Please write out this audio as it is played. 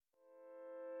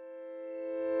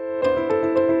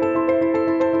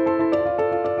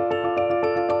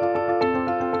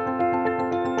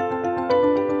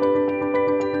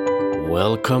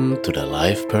Welcome to the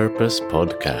Life Purpose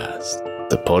Podcast,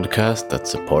 the podcast that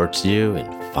supports you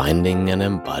in finding and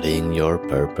embodying your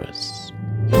purpose.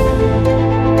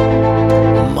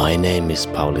 My name is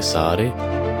Pauli Saari,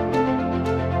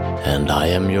 and I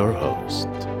am your host.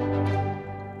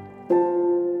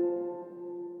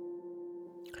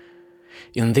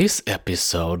 In this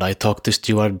episode, I talked to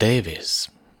Stuart Davis.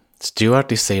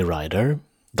 Stuart is a writer,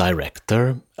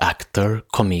 director, actor,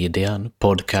 comedian,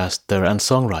 podcaster, and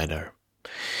songwriter.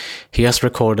 He has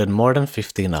recorded more than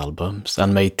 15 albums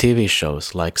and made TV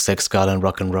shows like Sex, God and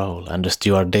Rock and Roll and The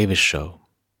Stuart Davis Show.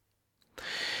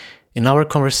 In our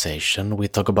conversation, we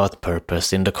talk about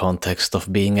purpose in the context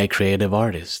of being a creative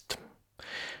artist.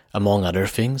 Among other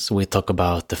things, we talk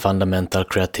about the fundamental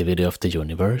creativity of the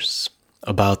universe,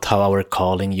 about how our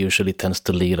calling usually tends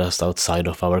to lead us outside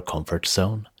of our comfort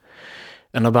zone,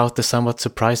 and about the somewhat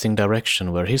surprising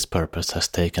direction where his purpose has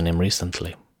taken him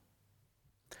recently.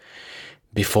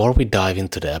 Before we dive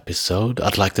into the episode,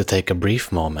 I'd like to take a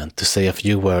brief moment to say a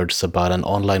few words about an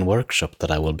online workshop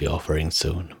that I will be offering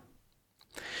soon.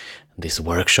 This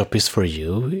workshop is for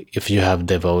you if you have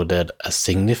devoted a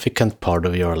significant part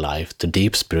of your life to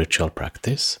deep spiritual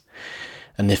practice,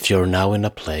 and if you're now in a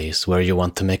place where you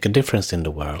want to make a difference in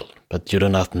the world, but you do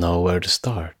not know where to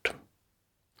start.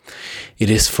 It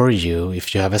is for you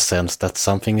if you have a sense that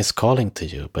something is calling to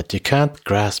you, but you can't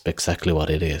grasp exactly what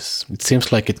it is. It seems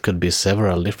like it could be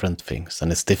several different things,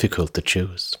 and it's difficult to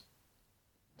choose.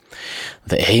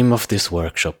 The aim of this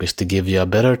workshop is to give you a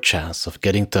better chance of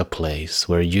getting to a place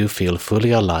where you feel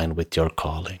fully aligned with your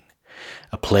calling,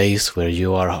 a place where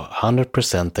you are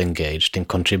 100% engaged in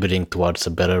contributing towards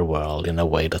a better world in a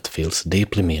way that feels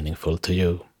deeply meaningful to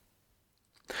you.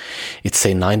 It's a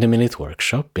 90-minute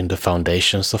workshop in the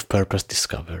foundations of purpose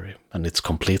discovery, and it's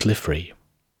completely free.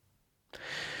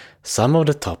 Some of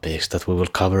the topics that we will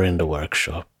cover in the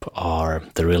workshop are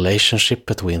the relationship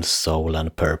between soul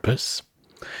and purpose,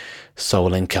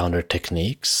 soul encounter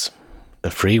techniques,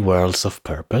 the three worlds of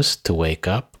purpose to wake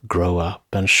up, grow up,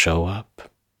 and show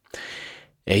up,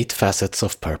 8 facets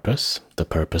of purpose, the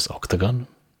purpose octagon,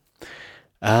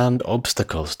 and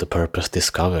obstacles to purpose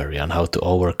discovery and how to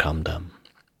overcome them.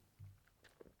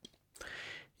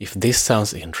 If this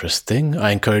sounds interesting, I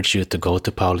encourage you to go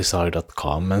to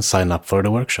paulisaari.com and sign up for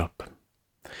the workshop.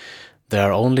 There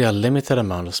are only a limited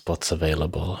amount of spots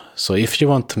available, so if you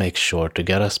want to make sure to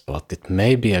get a spot, it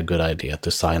may be a good idea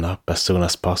to sign up as soon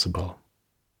as possible.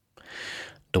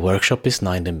 The workshop is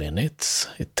 90 minutes,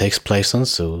 it takes place on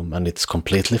Zoom, and it's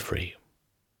completely free.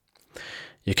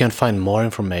 You can find more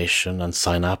information and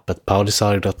sign up at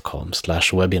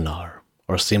paulisaari.com/webinar.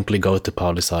 Or simply go to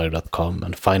paulisaari.com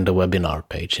and find the webinar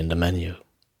page in the menu.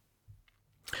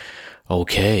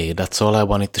 Okay, that's all I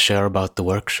wanted to share about the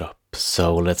workshop,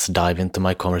 so let's dive into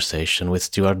my conversation with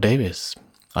Stuart Davis.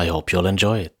 I hope you'll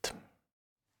enjoy it.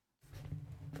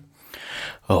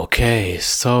 Okay,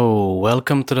 so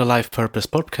welcome to the Life Purpose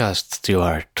Podcast,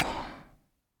 Stuart.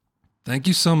 Thank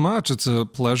you so much. It's a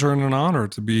pleasure and an honor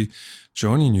to be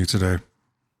joining you today.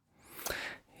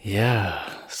 Yeah,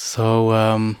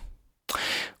 so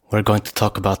we're going to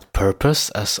talk about purpose,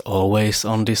 as always,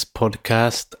 on this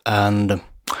podcast, and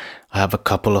I have a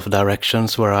couple of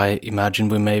directions where I imagine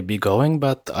we may be going,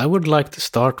 but I would like to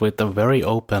start with a very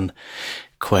open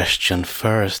question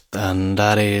first, and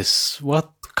that is,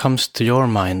 what comes to your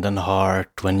mind and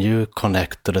heart when you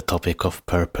connect to the topic of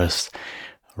purpose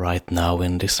right now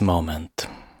in this moment?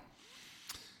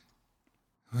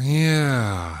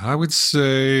 Yeah, I would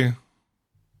say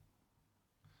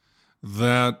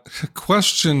that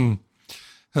question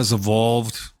has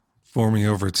evolved for me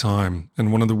over time.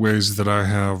 And one of the ways that I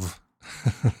have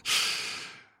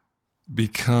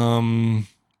become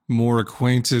more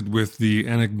acquainted with the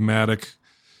enigmatic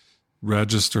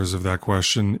registers of that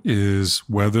question is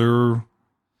whether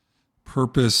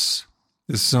purpose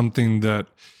is something that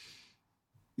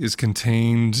is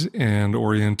contained and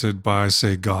oriented by,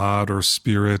 say, God or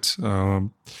spirit.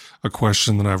 A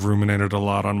question that I've ruminated a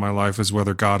lot on my life is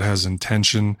whether God has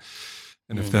intention,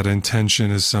 and if that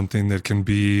intention is something that can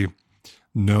be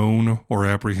known or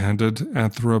apprehended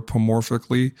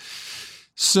anthropomorphically.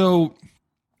 So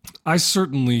I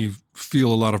certainly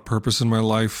feel a lot of purpose in my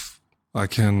life. I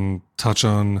can touch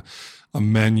on a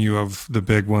menu of the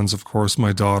big ones, of course,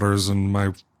 my daughters and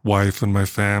my wife and my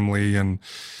family and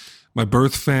my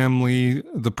birth family,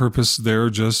 the purpose there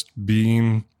just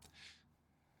being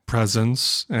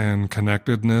presence and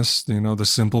connectedness, the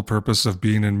simple purpose of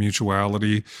being in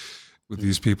mutuality with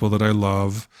these people that I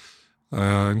love,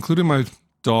 including my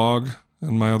dog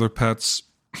and my other pets,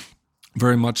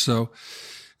 very much so.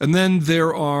 And then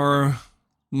there are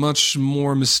much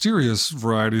more mysterious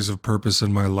varieties of purpose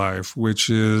in my life, which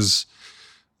is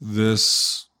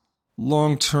this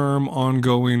long-term,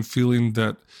 ongoing feeling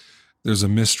that there's a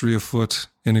mystery afoot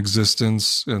in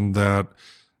existence, and that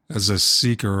as a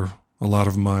seeker, a lot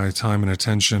of my time and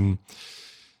attention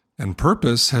and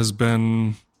purpose has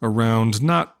been around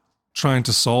not trying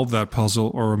to solve that puzzle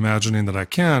or imagining that I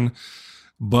can,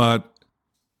 but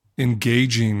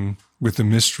engaging with the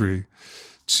mystery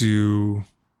to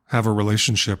have a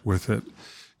relationship with it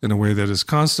in a way that is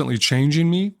constantly changing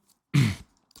me.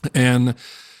 And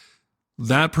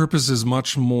that purpose is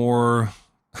much more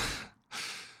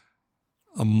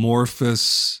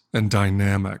amorphous and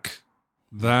dynamic.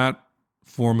 That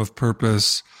form of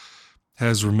purpose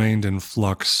has remained in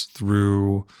flux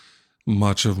through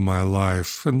much of my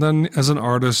life. And then as an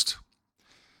artist,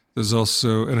 there's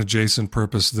also an adjacent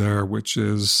purpose there, which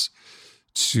is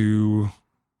to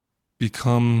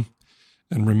become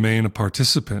and remain a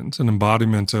participant, an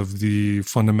embodiment of the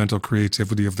fundamental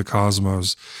creativity of the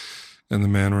cosmos and the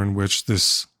manner in which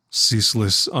this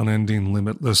ceaseless, unending,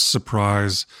 limitless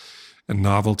surprise and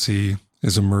novelty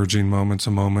is emerging moment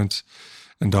to moment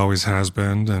and always has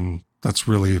been. And that's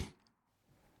really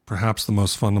perhaps the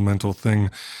most fundamental thing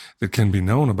that can be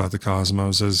known about the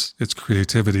cosmos, is its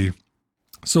creativity.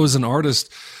 So as an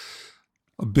artist,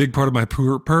 a big part of my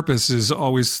purpose is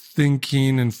always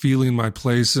thinking and feeling my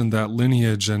place in that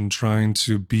lineage and trying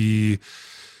to be,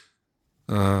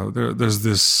 there's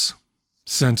this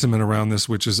sentiment around this,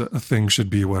 which is a thing should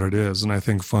be what it is. And I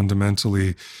think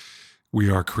fundamentally we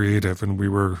are creative, and we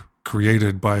were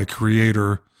created by a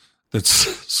creator that's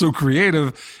so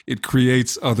creative, it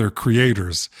creates other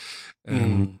creators.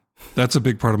 And that's a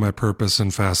big part of my purpose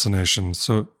and fascination.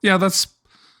 So yeah, that's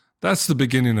the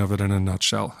beginning of it in a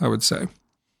nutshell, I would say.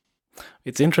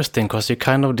 It's interesting because you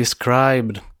kind of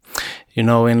described, in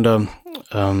the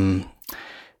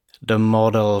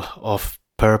model of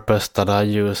purpose that I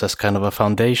use as kind of a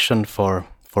foundation for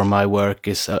my work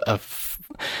is a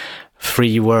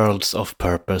three worlds of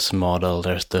purpose model.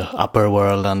 There's the upper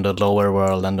world and the lower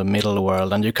world and the middle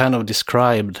world, and you kind of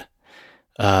described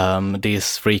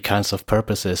these three kinds of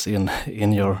purposes in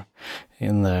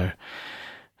there.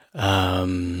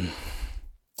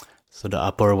 So the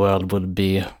upper world would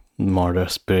be more the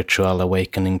spiritual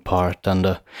awakening part, and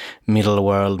the middle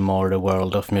world more the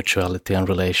world of mutuality and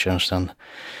relations, and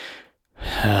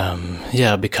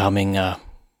becoming a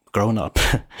grown-up,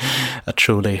 a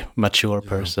truly mature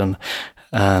person.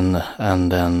 And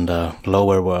then the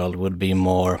lower world would be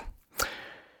more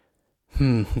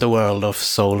the world of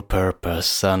soul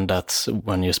purpose, and that's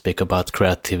when you speak about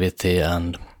creativity,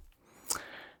 and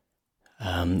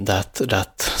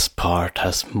that part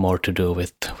has more to do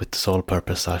with soul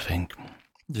purpose, I think.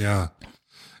 Yeah.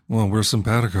 Well, we're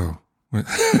simpatico. We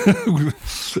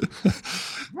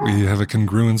have a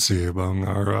congruency among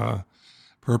our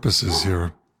purposes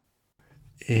here.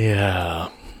 Yeah.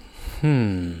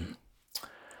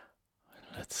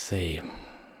 Let's see.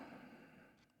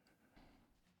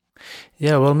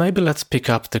 Yeah, well, maybe let's pick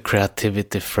up the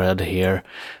creativity thread here.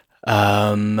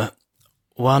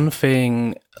 One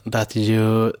thing that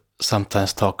you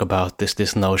sometimes talk about is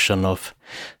this notion of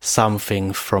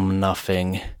something from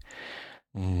nothing.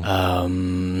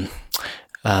 And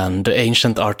the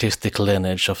ancient artistic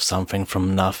lineage of something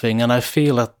from nothing. And I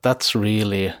feel that that's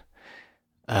really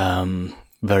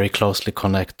very closely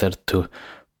connected to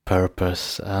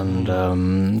purpose,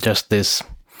 and just this,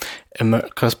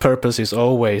 because purpose is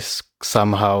always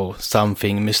somehow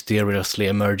something mysteriously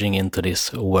emerging into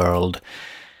this world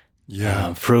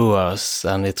through us,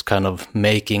 and it's kind of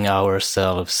making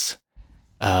ourselves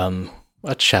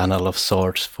a channel of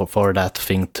sorts for that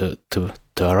thing to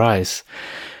arise.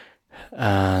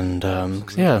 And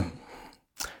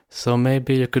so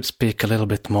maybe you could speak a little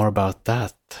bit more about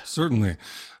that. Certainly.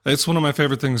 It's one of my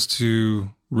favorite things to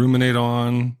ruminate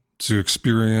on, to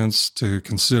experience, to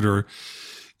consider,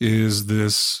 is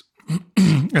this,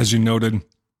 as you noted,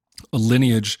 a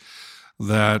lineage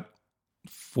that,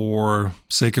 for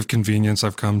sake of convenience,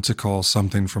 I've come to call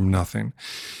something from nothing.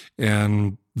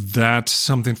 And that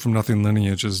something from nothing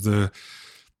lineage is the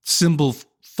simple,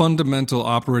 fundamental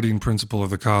operating principle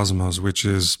of the cosmos, which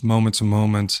is moment to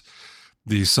moment,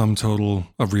 the sum total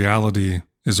of reality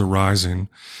is arising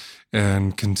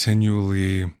and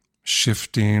continually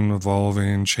shifting,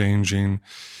 evolving, changing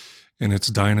in its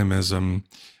dynamism.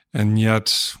 And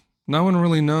yet no one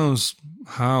really knows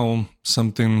how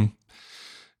something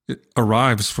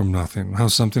arrives from nothing, how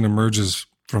something emerges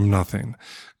from nothing.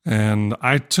 And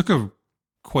I took a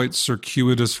quite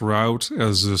circuitous route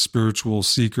as a spiritual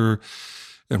seeker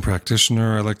and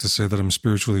practitioner. I like to say that I'm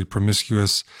spiritually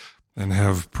promiscuous and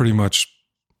have pretty much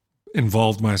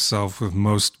involved myself with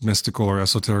most mystical or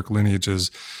esoteric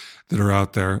lineages that are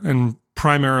out there, and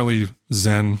primarily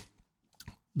Zen.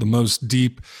 The most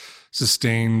deep,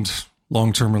 sustained,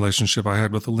 long-term relationship I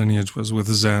had with the lineage was with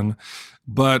Zen.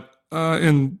 But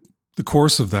in the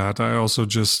course of that, I also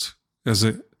just, as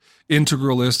an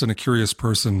integralist and a curious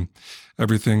person,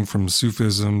 everything from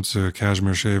Sufism to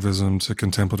Kashmir Shaivism to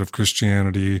contemplative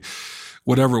Christianity,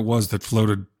 whatever it was that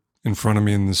floated in front of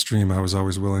me in the stream, I was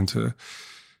always willing to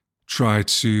try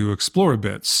to explore a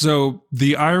bit. So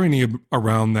the irony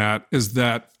around that is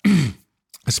that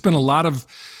I spent a lot of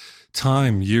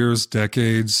time, years,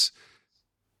 decades,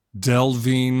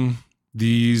 delving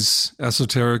these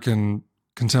esoteric and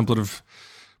contemplative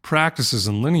practices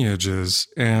and lineages.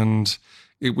 And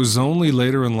it was only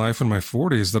later in life, in my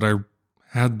 40s, that I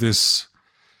had this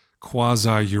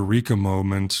quasi-eureka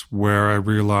moment where I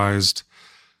realized,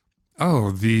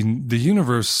 oh, the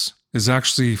universe is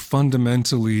actually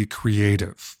fundamentally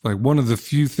creative. Like, one of the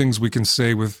few things we can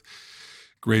say with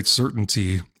great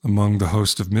certainty among the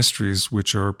host of mysteries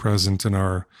which are present in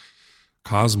our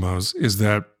cosmos is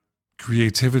that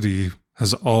creativity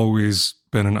has always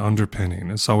been an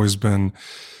underpinning. It's always been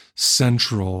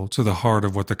central to the heart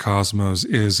of what the cosmos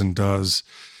is and does.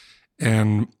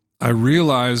 And I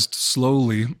realized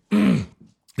slowly, in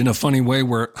a funny way,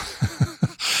 where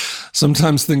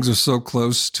sometimes things are so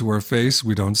close to our face,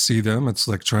 we don't see them. It's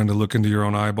like trying to look into your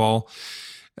own eyeball.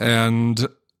 And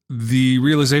the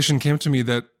realization came to me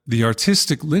that the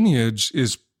artistic lineage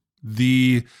is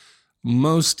the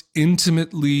most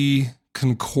intimately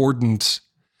concordant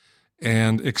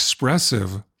and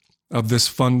expressive of this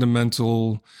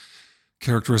fundamental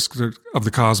characteristic of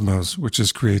the cosmos, which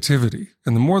is creativity.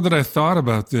 And the more that I thought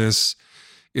about this,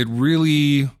 it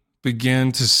really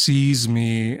began to seize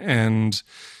me and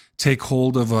take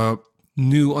hold of a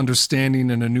new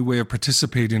understanding and a new way of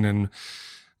participating in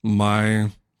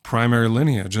my primary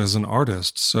lineage as an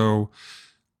artist. So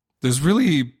there's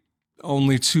really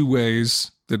only two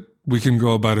ways that we can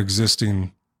go about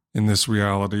existing in this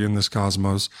reality, in this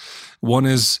cosmos. One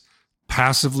is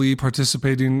passively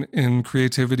participating in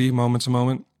creativity moment to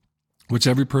moment, which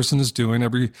every person is doing,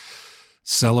 every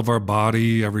cell of our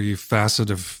body, every facet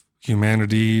of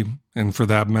humanity, and for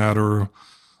that matter,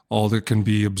 all that can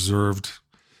be observed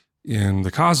in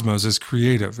the cosmos is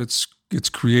creative. It's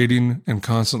creating and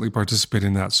constantly participating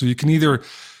in that. So you can either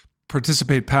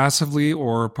participate passively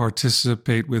or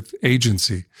participate with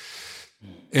agency.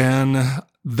 And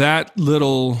that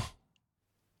little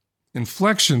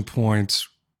inflection point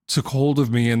took hold of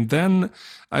me. And then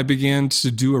I began to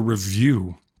do a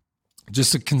review,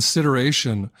 just a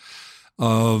consideration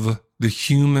of the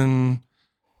human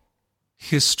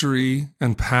history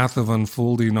and path of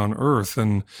unfolding on Earth,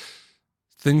 and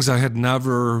things I had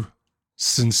never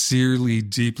sincerely,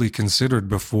 deeply considered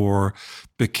before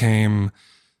became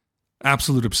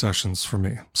absolute obsessions for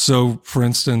me. So, for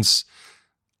instance,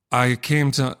 I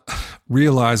came to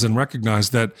realize and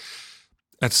recognize that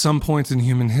at some point in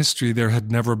human history, there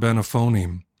had never been a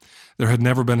phoneme. There had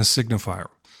never been a signifier.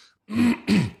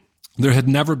 There had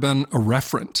never been a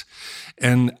referent.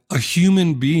 And a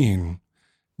human being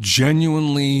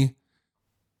genuinely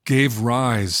gave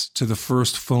rise to the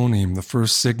first phoneme, the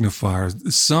first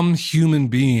signifier. Some human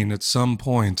being at some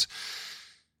point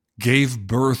gave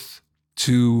birth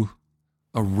to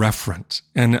a referent.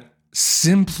 And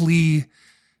simply,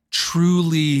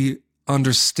 truly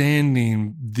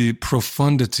understanding the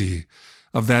profundity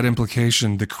of that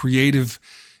implication, the creative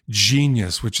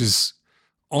genius, which is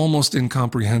almost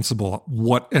incomprehensible,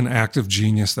 what an act of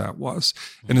genius that was.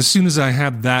 And as soon as I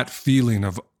had that feeling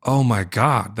of, oh my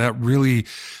God, that really,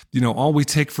 all we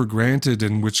take for granted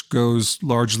and which goes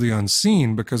largely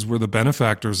unseen because we're the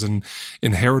benefactors and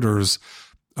inheritors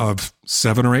of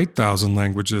 7,000 or 8,000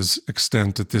 languages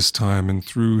extant at this time, and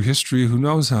through history, who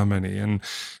knows how many. And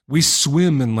we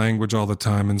swim in language all the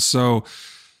time. And so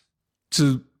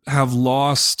to have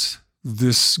lost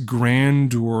this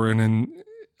grandeur and an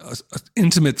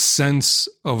intimate sense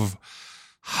of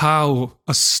how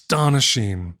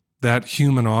astonishing that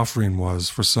human offering was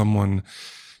for someone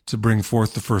to bring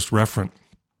forth the first referent,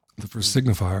 the first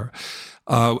signifier.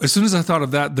 As soon as I thought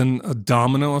of that, then a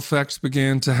domino effect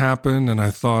began to happen, and I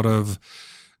thought of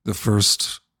the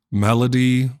first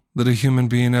melody that a human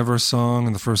being ever sung,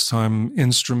 and the first time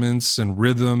instruments and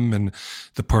rhythm and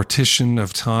the partition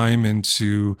of time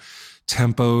into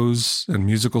tempos and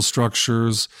musical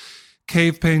structures,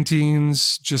 cave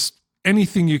paintings, just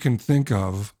anything you can think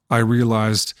of. I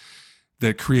realized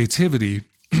that creativity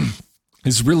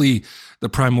is really the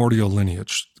primordial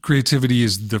lineage. Creativity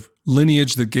is the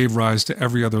lineage that gave rise to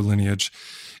every other lineage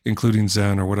including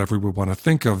Zen or whatever we want to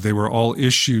think of, they were all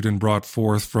issued and brought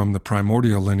forth from the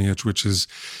primordial lineage, which is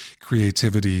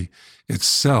creativity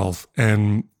itself.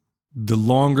 And the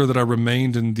longer that I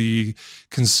remained in the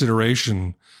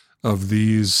consideration of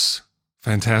these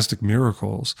fantastic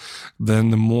miracles, then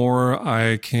the more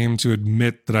I came to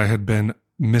admit that I had been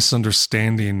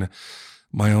misunderstanding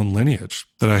my own lineage,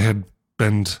 that I had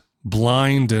been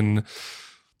blind and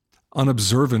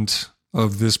unobservant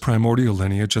of this primordial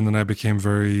lineage. And then I became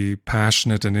very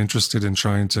passionate and interested in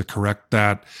trying to correct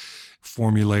that,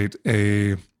 formulate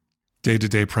a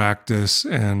day-to-day practice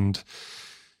and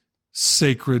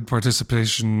sacred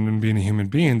participation in being a human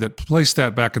being that placed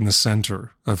that back in the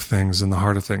center of things, in the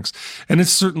heart of things. And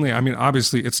it's certainly,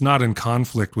 obviously, it's not in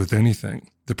conflict with anything.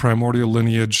 The primordial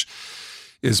lineage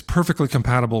is perfectly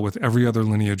compatible with every other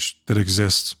lineage that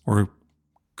exists or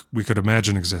we could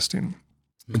imagine existing.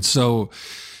 And so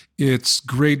it's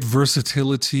great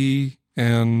versatility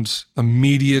and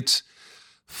immediate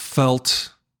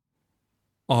felt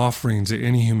offering to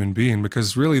any human being,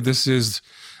 because really this is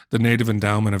the native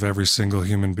endowment of every single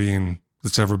human being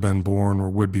that's ever been born or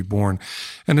would be born.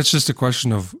 And it's just a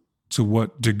question of to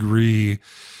what degree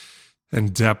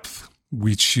and depth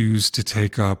we choose to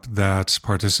take up that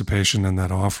participation in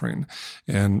that offering.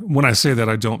 And when I say that,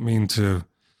 I don't mean to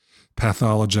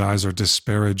pathologize or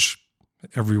disparage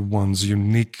everyone's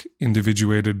unique,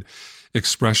 individuated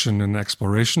expression and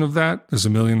exploration of that. There's a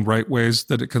million right ways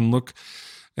that it can look.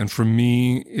 And for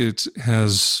me, it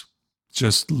has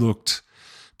just looked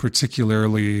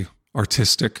particularly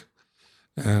artistic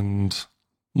and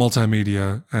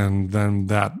multimedia, and then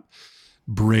that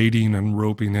braiding and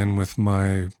roping in with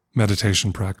my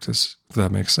meditation practice, if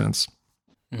that makes sense.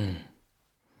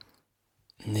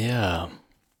 Yeah.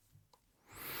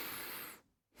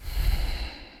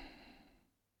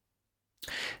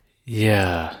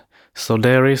 Yeah. So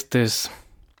there is this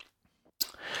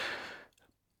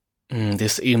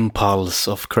impulse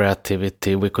of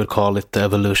creativity. We could call it the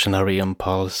evolutionary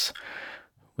impulse.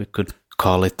 We could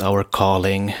call it our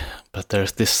calling. But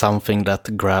there's this something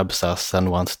that grabs us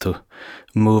and wants to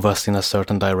move us in a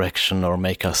certain direction or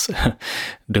make us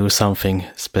do something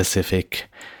specific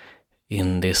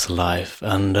in this life.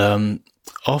 And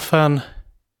often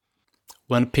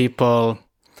when people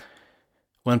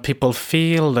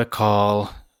feel the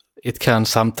call, it can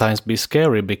sometimes be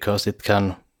scary because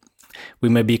we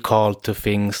may be called to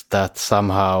things that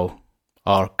somehow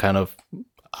are kind of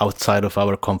outside of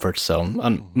our comfort zone.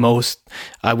 And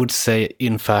I would say,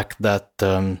 in fact, that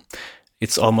we're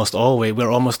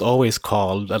almost always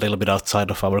called a little bit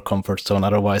outside of our comfort zone.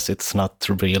 Otherwise, it's not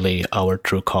really our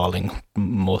true calling,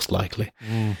 most likely.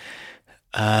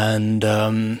 And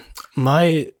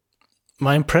my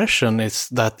impression is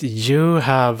that you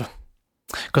have,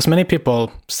 because many people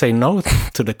say no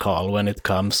to the call when it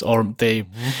comes, or they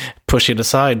push it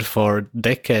aside for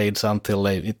decades until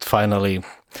it's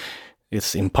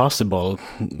impossible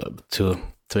to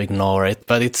ignore it.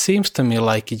 But it seems to me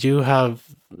like you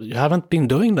haven't been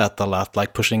doing that a lot,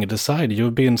 like pushing it aside.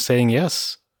 You've been saying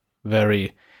yes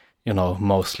very,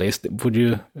 mostly. Is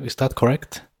that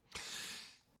correct?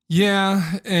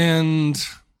 Yeah, and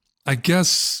I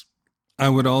guess I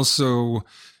would also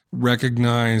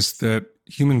recognize that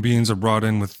human beings are brought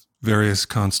in with various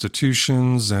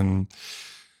constitutions and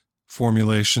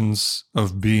formulations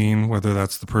of being, whether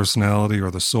that's the personality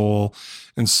or the soul.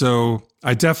 And so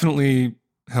I definitely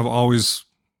have always,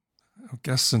 I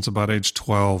guess since about age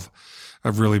 12,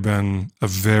 I've really been a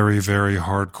very, very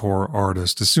hardcore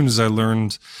artist. As soon as I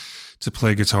learned to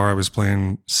play guitar, I was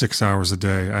playing 6 hours a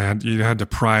day. You had to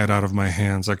pry it out of my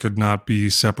hands. I could not be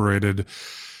separated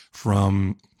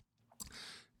from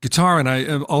guitar. And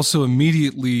I also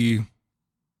immediately,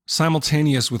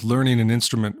 simultaneous with learning an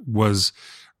instrument, was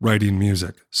writing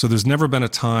music. So there's never been a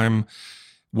time,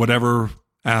 whatever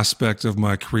aspect of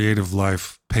my creative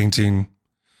life, painting,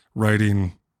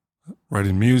 writing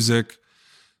music,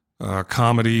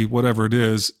 comedy, whatever it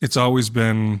is, it's always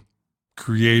been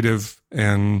creative,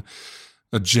 and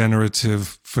a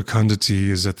generative fecundity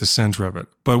is at the center of it.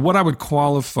 But what I would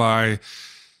qualify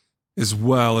as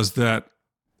well is that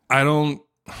I don't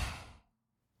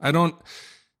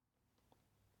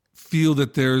feel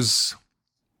that there's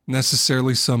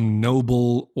necessarily some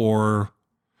noble or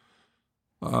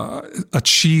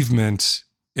achievement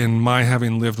in my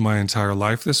having lived my entire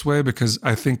life this way, because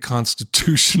I think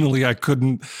constitutionally I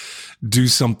couldn't do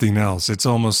something else.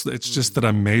 It's just that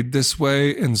I'm made this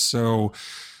way. And so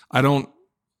I don't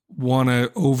want to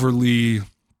overly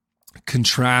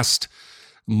contrast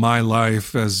my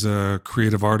life as a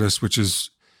creative artist,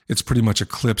 it's pretty much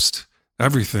eclipsed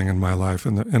everything in my life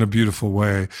in a beautiful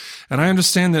way. And I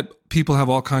understand that people have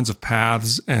all kinds of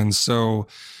paths. And so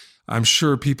I'm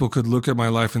sure people could look at my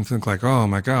life and think like, oh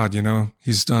my God,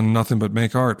 he's done nothing but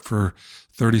make art for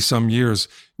 30 some years,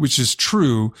 which is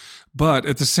true. But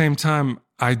at the same time,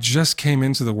 I just came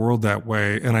into the world that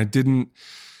way. And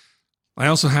I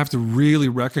also have to really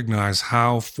recognize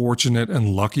how fortunate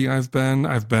and lucky I've been.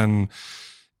 I've been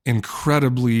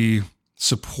incredibly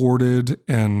supported,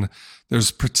 and there's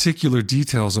particular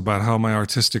details about how my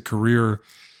artistic career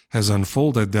has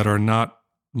unfolded that are not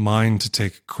mine to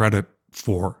take credit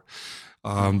for.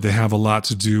 They have a lot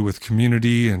to do with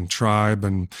community and tribe,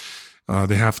 and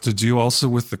they have to do also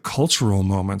with the cultural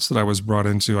moments that I was brought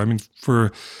into. I mean,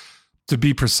 to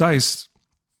be precise,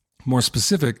 more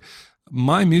specific,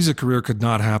 my music career could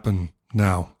not happen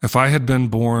now. If I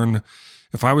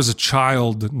was a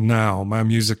child now, my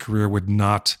music career would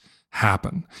not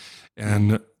happen.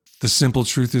 And the simple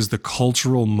truth is the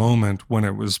cultural moment when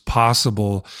it was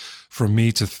possible for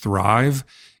me to thrive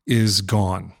is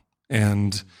gone.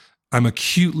 And I'm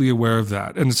acutely aware of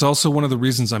that. And it's also one of the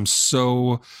reasons I'm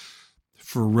so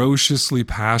ferociously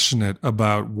passionate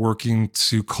about working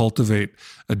to cultivate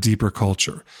a deeper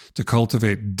culture, to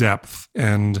cultivate depth,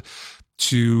 and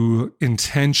to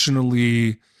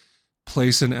intentionally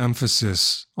place an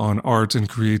emphasis on art and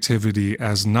creativity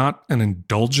as not an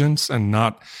indulgence and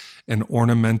not an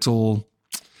ornamental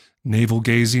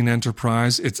navel-gazing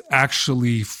enterprise. It's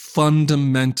actually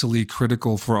fundamentally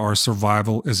critical for our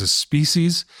survival as a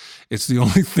species. It's the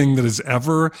only thing that has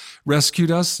ever rescued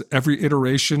us. Every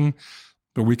iteration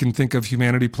that we can think of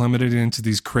humanity plummeted into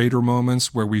these crater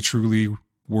moments where we truly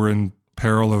were in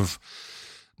peril of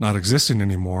not existing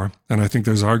anymore. And I think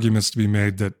there's arguments to be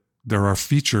made that there are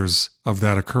features of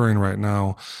that occurring right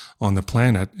now on the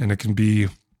planet, and it can be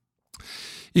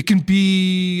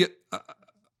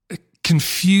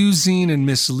confusing and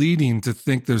misleading to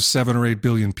think there's 7 or 8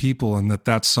 billion people and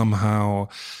that somehow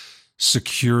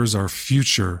secures our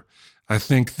future. I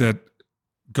think that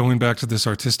going back to this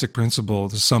artistic principle,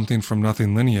 the something from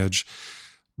nothing lineage,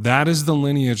 that is the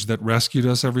lineage that rescued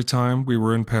us every time we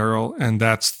were in peril, and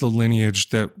that's the lineage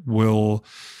that will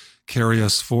carry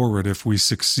us forward if we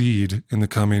succeed in the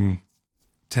coming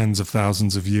tens of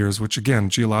thousands of years, which again,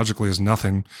 geologically is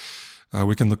nothing.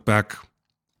 We can look back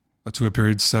to a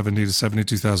period 70 to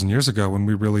 72,000 years ago when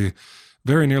we really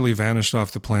very nearly vanished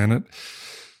off the planet.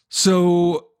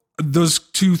 So those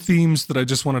two themes that I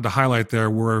just wanted to highlight there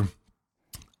were,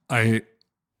 I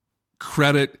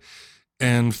credit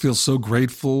and feel so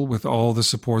grateful with all the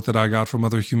support that I got from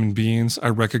other human beings. I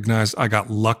recognize I got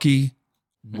lucky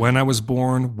when I was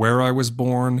born, where I was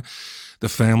born, the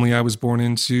family I was born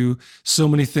into. So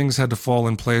many things had to fall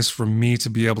in place for me to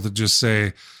be able to just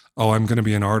say, oh, I'm going to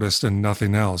be an artist and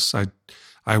nothing else.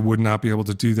 I would not be able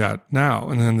to do that now.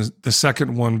 And then the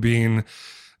second one being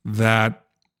that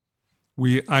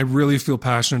I really feel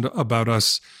passionate about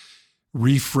us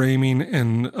reframing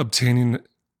and obtaining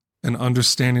an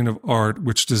understanding of art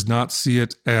which does not see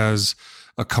it as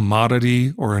a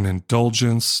commodity or an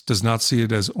indulgence, does not see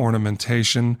it as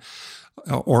ornamentation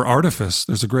or artifice.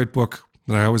 There's a great book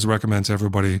that I always recommend to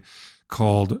everybody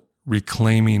called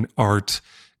Reclaiming Art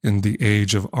in the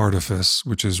Age of Artifice,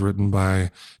 which is written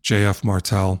by J.F.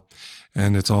 Martel,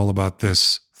 and it's all about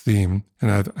this theme.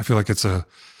 And I feel like it's a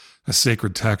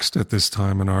sacred text at this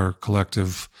time in our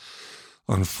collective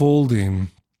unfolding.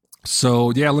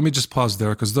 So yeah, let me just pause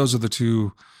there because those are the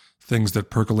two things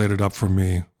that percolated up for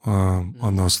me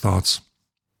on those thoughts.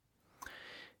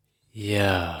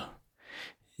 Yeah,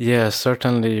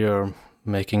 certainly you're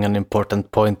making an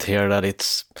important point here that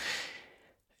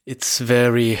it's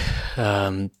very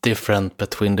different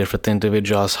between different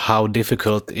individuals, how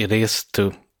difficult it is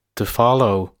to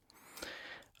follow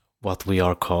what we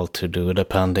are called to do,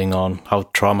 depending on how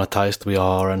traumatized we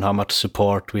are and how much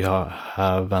support we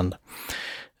have and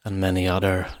many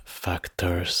other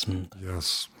factors. And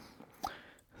yes,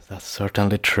 that's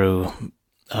certainly true.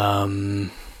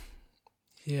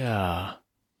 Yeah.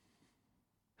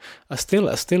 I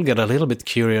still get a little bit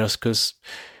curious because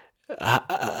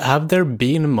have there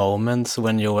been moments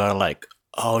when you were like,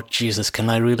 oh Jesus, can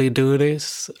I really do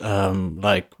this?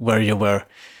 Like where you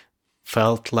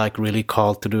felt like really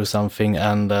called to do something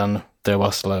and then there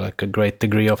was like a great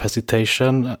degree of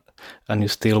hesitation and you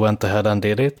still went ahead and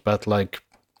did it, but like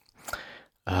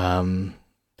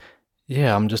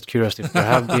yeah, I'm just curious if there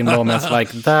have been moments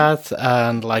like that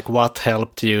and like what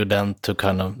helped you then to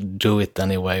kind of do it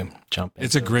anyway, jump into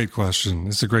It's a great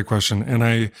question. And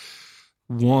I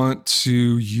want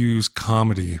to use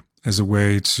comedy as a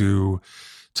way to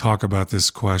talk about this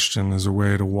question, as a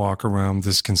way to walk around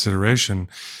this consideration.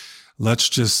 Let's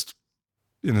just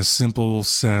in a simple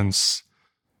sense,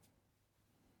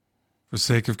 for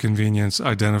sake of convenience,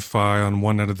 identify on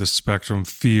one end of the spectrum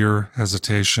fear,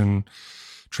 hesitation,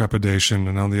 trepidation,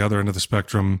 and on the other end of the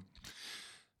spectrum,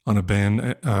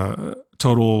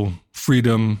 total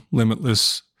freedom,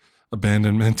 limitless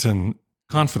abandonment, and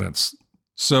confidence.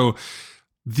 So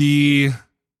the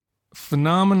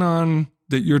phenomenon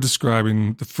that you're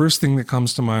describing, the first thing that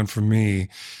comes to mind for me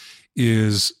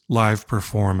is live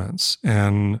performance,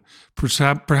 and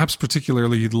perhaps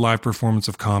particularly the live performance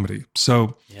of comedy.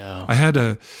 So Yeah. I had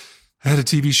a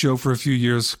TV show for a few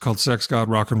years called Sex, God,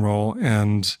 Rock and Roll,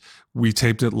 and we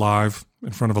taped it live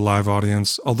in front of a live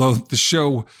audience. Although the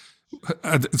show,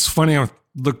 it's funny, I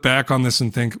look back on this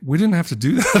and think, we didn't have to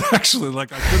do that actually.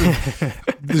 Like I could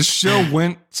have, the show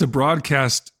went to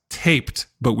broadcast taped,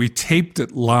 but we taped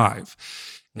it live.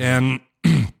 And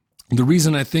the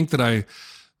reason I think that I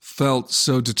felt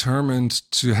so determined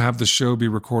to have the show be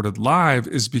recorded live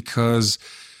is because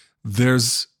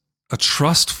there's a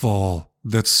trust fall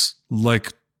that's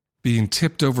like being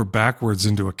tipped over backwards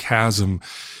into a chasm.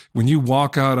 When you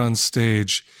walk out on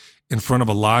stage in front of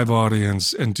a live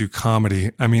audience and do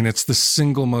comedy, I mean, it's the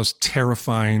single most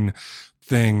terrifying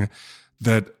thing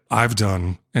that I've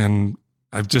done. And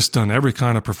I've just done every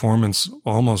kind of performance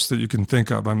almost that you can think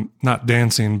of. I'm not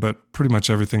dancing, but pretty much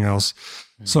everything else.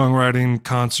 Songwriting,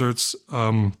 concerts,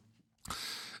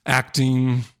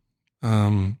 acting,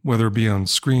 whether it be on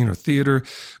screen or theater,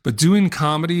 but doing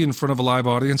comedy in front of a live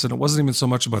audience. And it wasn't even so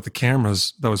much about the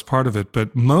cameras that was part of it,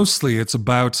 but mostly it's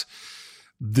about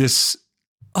this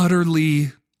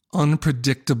utterly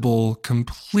unpredictable,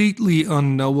 completely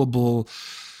unknowable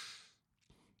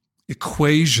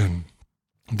equation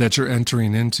that you're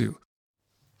entering into.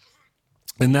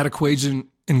 And that equation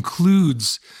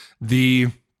includes the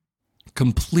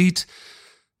complete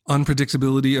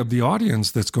unpredictability of the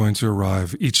audience that's going to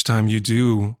arrive each time you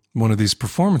do one of these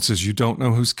performances. You don't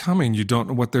know who's coming. You don't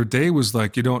know what their day was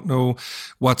like. You don't know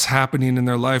what's happening in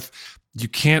their life. You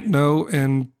can't know,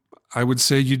 and I would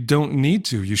say you don't need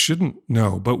to. You shouldn't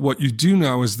know. But what you do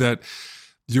know is that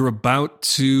you're about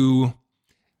to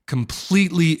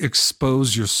completely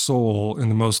expose your soul in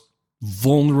the most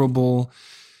vulnerable,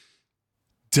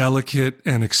 delicate,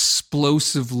 and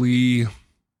explosively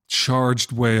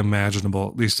charged way imaginable,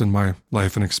 at least in my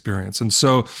life and experience. And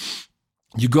so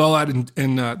you go out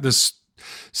in this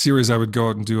series, I would go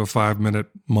out and do a 5-minute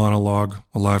monologue,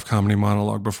 a live comedy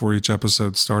monologue before each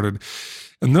episode started.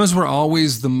 And those were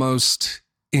always the most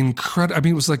incredible. I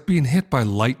mean, it was like being hit by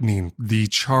lightning. The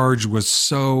charge was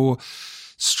so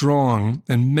strong,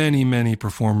 and many, many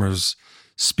performers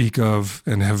speak of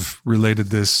and have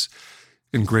related this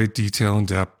in great detail and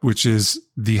depth, which is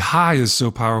the high is so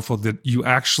powerful that you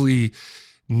actually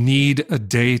need a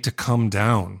day to come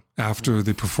down after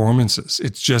the performances.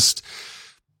 It just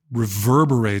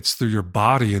reverberates through your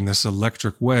body in this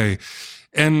electric way.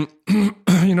 And,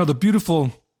 you know, the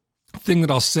beautiful thing that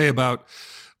I'll say about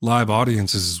live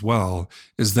audiences as well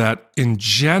is that in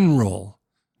general,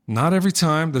 not every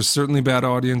time, there's certainly bad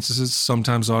audiences.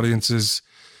 Sometimes audiences,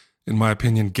 in my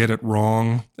opinion, get it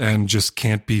wrong and just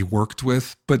can't be worked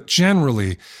with. But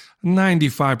generally,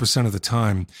 95% of the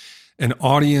time, an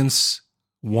audience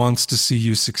wants to see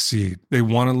you succeed. They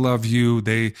want to love you.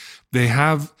 They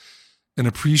have an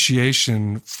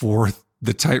appreciation for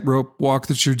the tightrope walk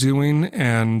that you're doing,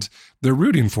 and they're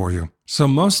rooting for you. So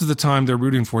most of the time, they're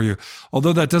rooting for you,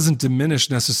 although that doesn't diminish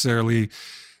necessarily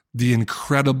the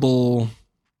incredible,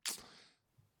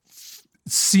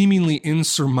 seemingly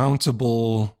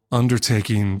insurmountable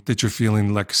undertaking that you're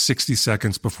feeling like 60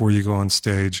 seconds before you go on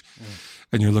stage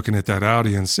and you're looking at that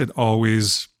audience.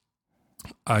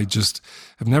 I just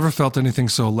have never felt anything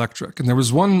so electric. And there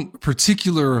was one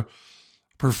particular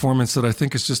performance that I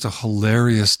think is just a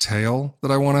hilarious tale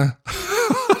that I want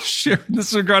to share in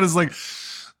this regard. Is like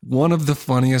one of the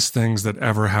funniest things that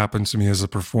ever happened to me as a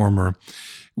performer,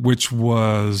 which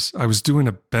was I was doing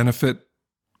a benefit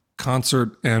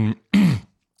concert, and it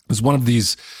was one of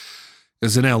these. It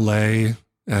was in LA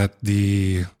at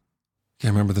the, I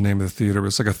can't remember the name of the theater. It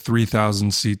was like a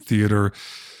 3,000 seat theater,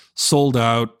 sold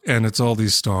out, and it's all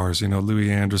these stars, you know,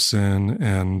 Louis Anderson,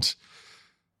 and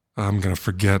I'm going to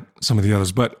forget some of the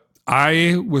others. But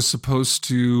I was supposed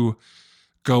to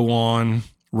go on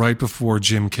right before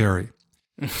Jim Carrey.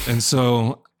 And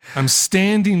so I'm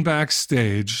standing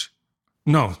backstage,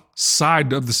 no,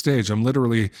 side of the stage. I'm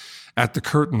literally at the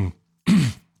curtain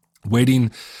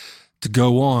waiting to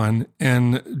go on,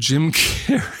 and Jim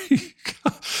Carrey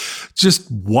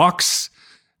just walks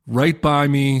right by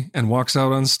me and walks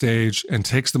out on stage and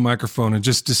takes the microphone and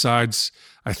just decides,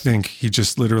 I think he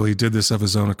just literally did this of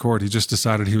his own accord. He just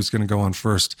decided he was going to go on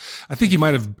first. I think he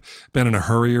might have been in a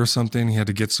hurry or something. He had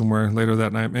to get somewhere later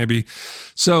that night, maybe.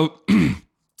 So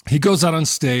he goes out on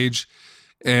stage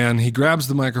and he grabs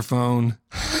the microphone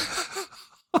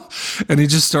and he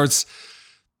just starts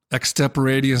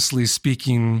extemporaneously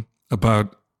speaking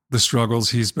about the struggles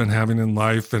he's been having in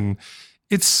life. And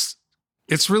it's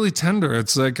really tender.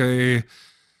 It's like a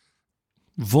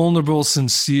vulnerable,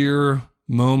 sincere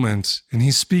moment. And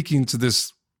he's speaking to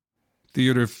this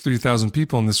theater of 3,000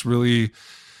 people in this really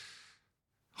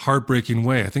heartbreaking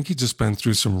way. I think he's just been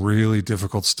through some really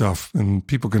difficult stuff, and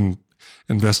people can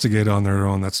investigate on their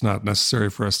own. That's not necessary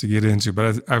for us to get into.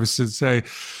 But I would say,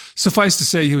 suffice to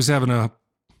say, he was having a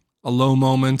low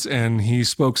moment, and he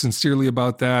spoke sincerely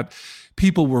about that.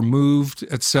 People were moved,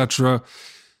 etc.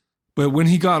 But when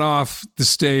he got off the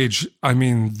stage, I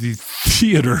mean, the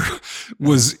theater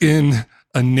was in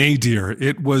a nadir.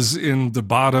 It was in the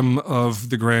bottom of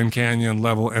the Grand Canyon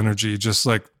level energy, just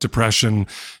like depression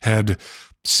had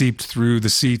seeped through the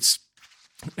seats.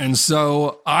 And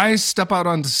so I step out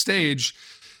onto stage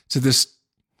to this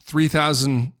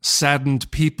 3,000 saddened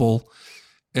people,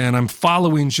 and I'm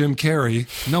following Jim Carrey.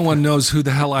 No one knows who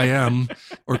the hell I am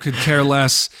or could care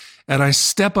less. And I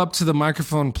step up to the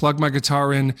microphone, plug my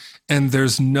guitar in, and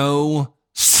there's no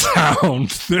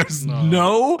sound. There's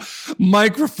no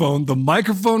microphone. The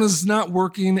microphone is not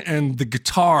working, and the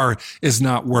guitar is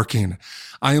not working.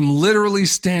 I am literally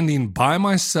standing by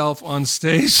myself on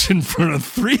stage in front of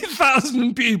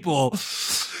 3,000 people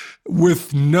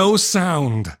with no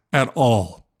sound at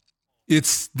all.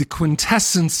 It's the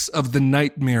quintessence of the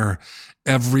nightmare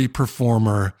every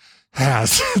performer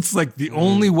has. It's like the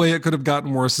only way it could have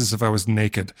gotten worse is if I was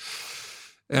naked.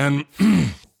 And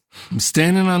I'm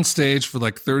standing on stage for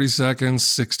like 30 seconds,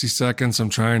 60 seconds. I'm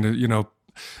trying to,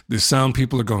 the sound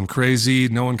people are going crazy.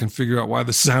 No one can figure out why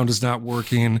the sound is not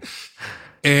working.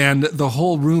 And the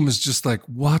whole room is just like,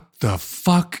 what the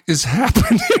fuck is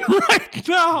happening right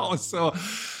now? So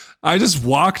I just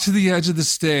walked to the edge of the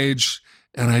stage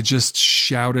and I just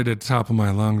shouted at the top of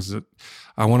my lungs that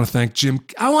I want to thank Jim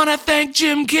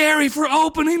Carrey for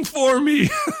opening for me.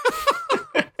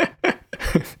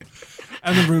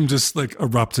 And the room just like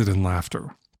erupted in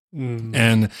laughter.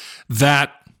 And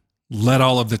that let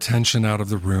all of the tension out of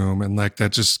the room. And like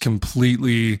that just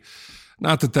completely,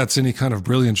 not that that's any kind of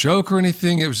brilliant joke or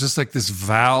anything. It was just like this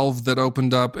valve that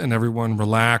opened up and everyone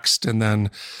relaxed. And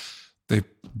then they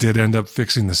did end up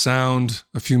fixing the sound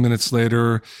a few minutes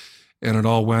later, and it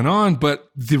all went on. But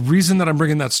the reason that I'm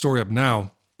bringing that story up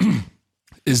now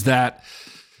is that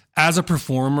as a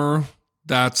performer,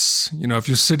 that's, if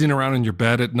you're sitting around in your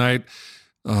bed at night,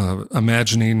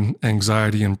 imagining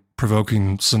anxiety and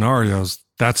provoking scenarios,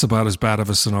 that's about as bad of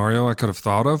a scenario I could have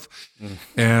thought of.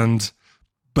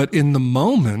 But in the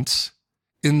moment,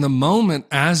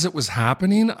 as it was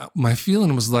happening, my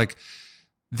feeling was like,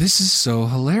 this is so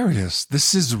hilarious.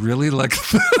 This is really like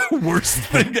the worst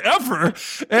thing ever.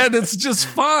 And it's just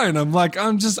fine.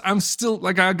 I'm still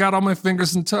like, I got all my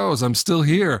fingers and toes. I'm still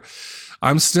here.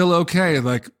 I'm still okay.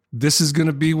 Like, this is going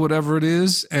to be whatever it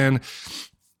is. And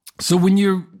so when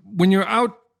you're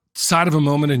outside of a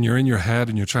moment and you're in your head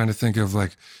and you're trying to think of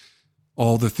like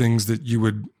all the things that you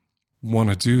would want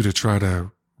to do to try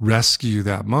to rescue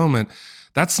that moment,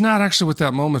 that's not actually what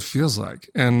that moment feels like.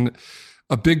 And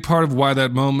a big part of why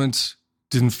that moment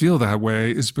didn't feel that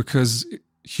way is because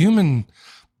human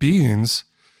beings,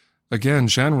 again,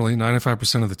 generally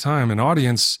 95% of the time, an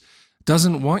audience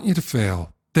doesn't want you to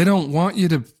fail. They don't want you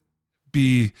to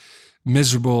be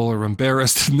miserable or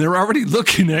embarrassed, and they're already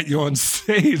looking at you on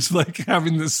stage like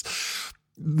having this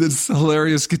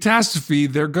hilarious catastrophe.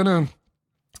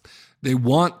 They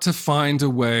want to find a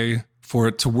way for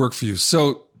it to work for you.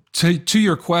 So to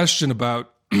your question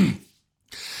about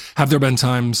have there been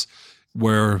times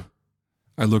where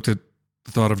I looked at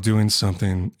the thought of doing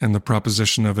something and the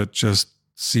proposition of it just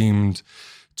seemed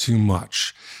too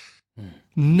much?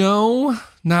 No,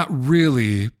 not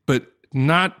really, but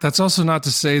that's also not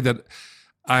to say that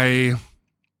I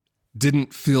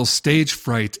didn't feel stage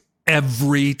fright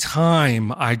every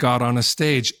time I got on a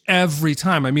stage, every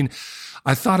time. I mean,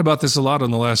 I thought about this a lot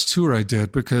on the last tour I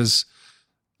did because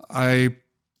I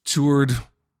toured.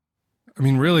 I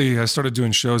mean, really, I started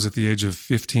doing shows at the age of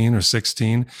 15 or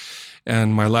 16,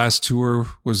 and my last tour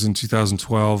was in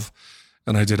 2012,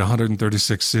 and I did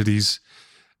 136 cities.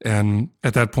 And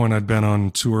at that point, I'd been on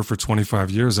tour for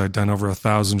 25 years. I'd done over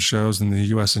 1,000 shows in the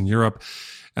US and Europe.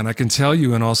 And I can tell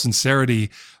you in all sincerity,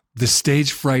 the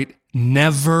stage fright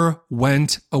never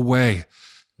went away.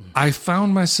 I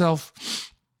found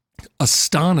myself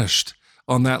astonished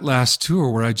on that last tour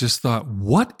where I just thought,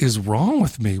 what is wrong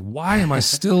with me? Why am I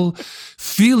still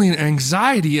feeling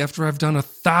anxiety after I've done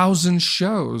 1,000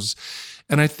 shows?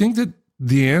 And I think that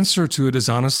the answer to it is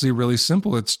honestly really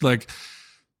simple. It's like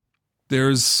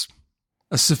there's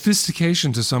a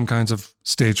sophistication to some kinds of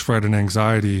stage fright and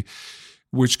anxiety,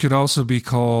 which could also be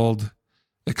called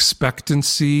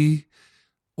expectancy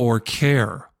or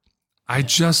care. I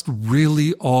just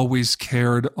really always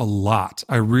cared a lot.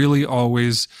 I really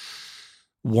always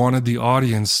wanted the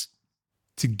audience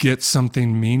to get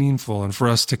something meaningful and for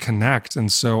us to connect.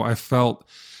 And so I felt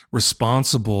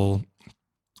responsible,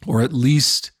 or at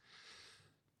least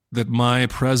that my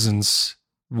presence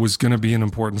was going to be an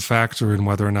important factor in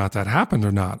whether or not that happened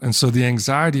or not. And so the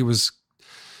anxiety was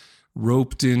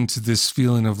roped into this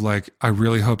feeling of like, I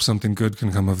really hope something good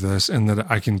can come of this and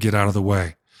that I can get out of the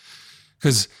way.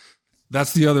 Because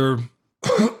that's the other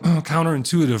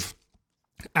counterintuitive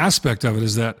aspect of it,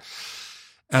 is that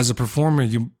as a performer,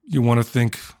 you want to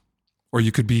think, or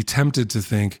you could be tempted to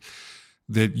think,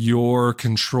 that your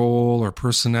control or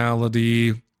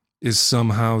personality is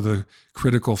somehow the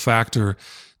critical factor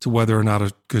to whether or not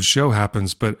a good show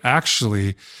happens. But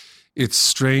actually, it's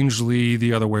strangely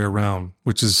the other way around,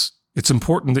 which is it's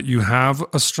important that you have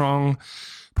a strong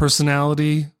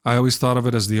personality. I always thought of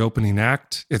it as the opening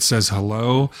act. It says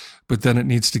hello, but then it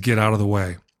needs to get out of the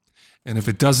way. And if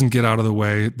it doesn't get out of the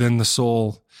way, then the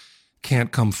soul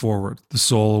can't come forward. The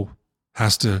soul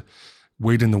has to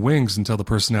wait in the wings until the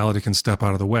personality can step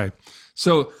out of the way.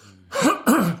 So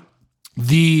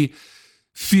the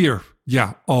fear,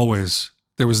 yeah, always.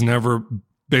 There was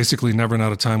basically never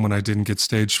not a time when I didn't get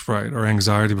stage fright or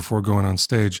anxiety before going on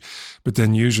stage. But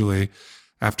then usually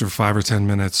after 5 or 10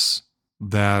 minutes,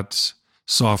 that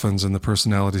softens and the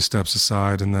personality steps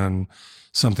aside, and then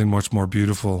something much more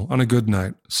beautiful on a good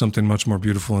night, something much more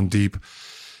beautiful and deep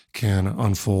can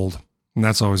unfold. And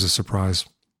that's always a surprise.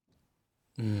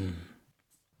 Mm.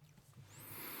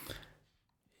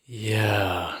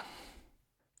 Yeah.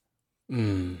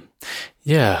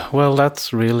 Yeah, well,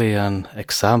 that's really an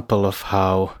example of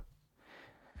how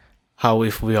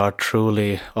if we are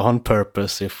truly on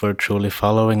purpose, if we're truly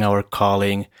following our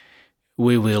calling,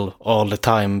 we will all the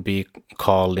time be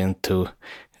called into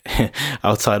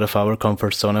outside of our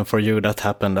comfort zone. And for you, that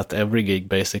happened at every gig,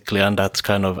 basically, and that's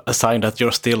kind of a sign that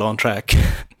you're still on track.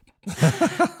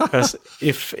 Because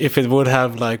if it would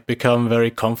have like become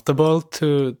very comfortable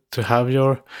to have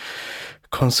your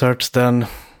concerts, then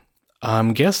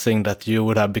I'm guessing that you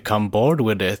would have become bored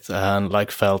with it and like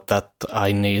felt that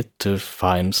I need to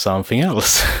find something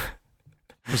else.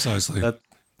 Precisely.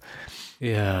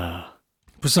 Yeah.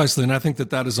 Precisely. And I think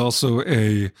that is also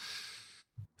a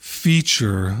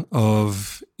feature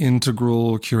of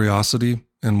integral curiosity.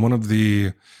 And one of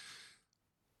the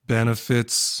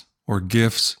benefits or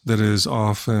gifts that is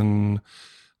often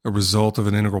a result of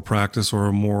an integral practice or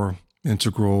a more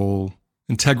integrally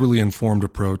informed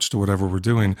approach to whatever we're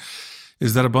doing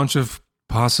is that a bunch of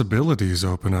possibilities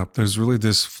open up. There's really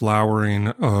this flowering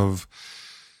of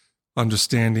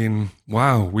understanding,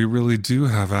 wow, we really do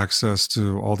have access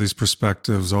to all these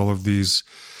perspectives, all of these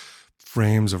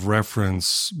frames of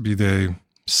reference, be they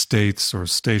states or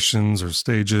stations or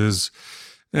stages,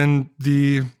 and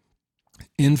the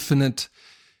infinite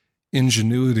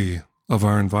ingenuity of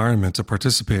our environment to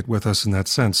participate with us in that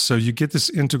sense. So you get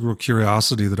this integral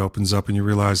curiosity that opens up and you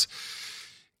realize,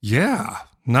 yeah,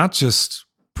 not just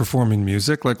performing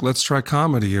music, like let's try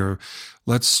comedy or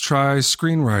let's try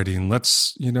screenwriting.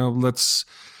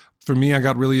 For me, I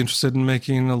got really interested in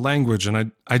making a language.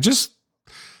 And I just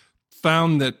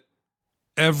found that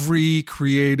every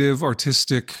creative,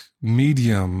 artistic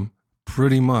medium,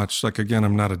 pretty much, like, again,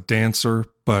 I'm not a dancer,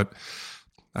 but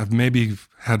I've maybe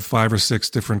had 5 or 6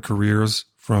 different careers,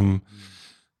 from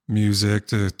music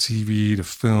to TV to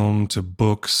film to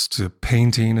books to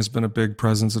painting has been a big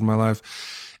presence in my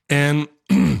life. And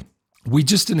we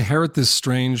just inherit this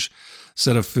strange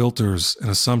set of filters and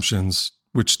assumptions,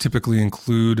 which typically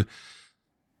include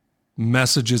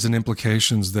messages and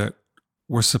implications that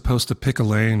we're supposed to pick a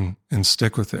lane and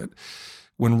stick with it,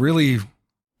 when really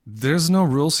there's no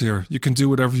rules here. You can do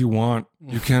whatever you want.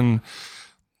 I'm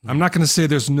not going to say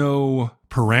there's no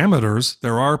parameters.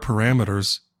 There are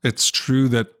parameters. It's true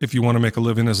that if you want to make a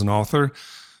living as an author,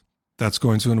 that's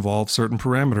going to involve certain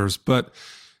parameters. But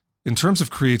in terms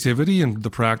of creativity and the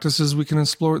practices we can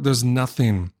explore, there's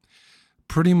nothing,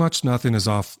 pretty much nothing is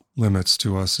off limits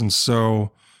to us. And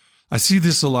so I see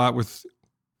this a lot with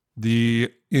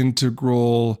the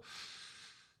integral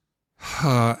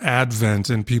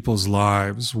advent in people's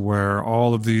lives, where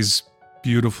all of these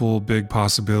beautiful, big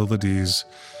possibilities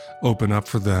open up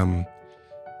for them.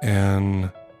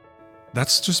 And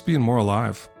that's just being more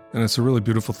alive. And it's a really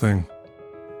beautiful thing.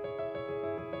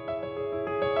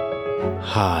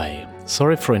 Hi,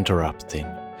 sorry for interrupting.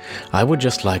 I would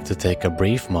just like to take a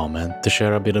brief moment to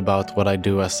share a bit about what I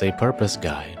do as a purpose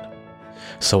guide.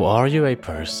 So are you a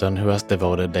person who has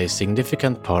devoted a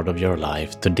significant part of your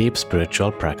life to deep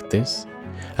spiritual practice,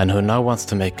 and who now wants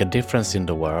to make a difference in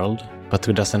the world, but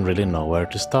who doesn't really know where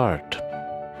to start?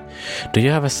 Do you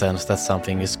have a sense that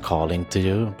something is calling to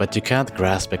you, but you can't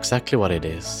grasp exactly what it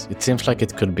is? It seems like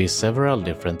it could be several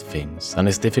different things, and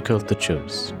it's difficult to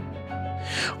choose.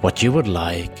 What you would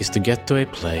like is to get to a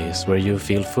place where you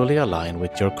feel fully aligned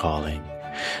with your calling.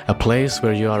 A place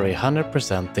where you are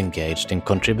 100% engaged in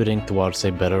contributing towards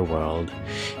a better world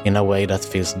in a way that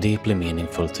feels deeply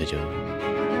meaningful to you.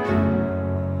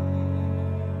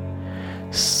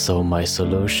 So my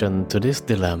solution to this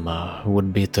dilemma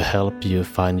would be to help you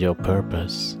find your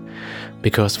purpose.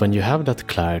 Because when you have that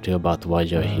clarity about why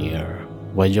you're here,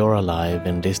 why you're alive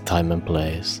in this time and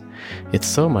place, it's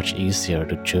so much easier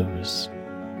to choose.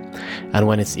 And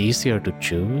when it's easier to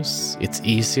choose, it's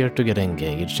easier to get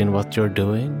engaged in what you're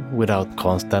doing without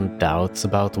constant doubts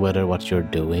about whether what you're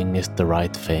doing is the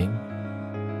right thing.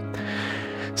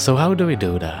 So how do we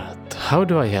do that? How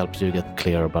do I help you get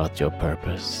clear about your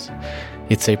purpose?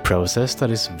 It's a process that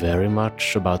is very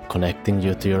much about connecting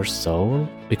you to your soul,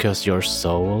 because your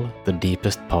soul, the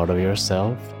deepest part of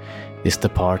yourself, is the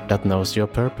part that knows your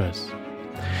purpose.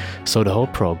 So the whole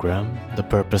program, the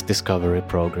Purpose Discovery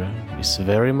Program, is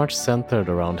very much centered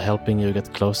around helping you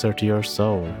get closer to your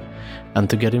soul and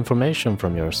to get information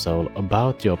from your soul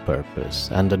about your purpose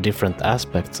and the different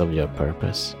aspects of your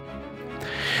purpose.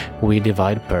 We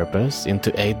divide purpose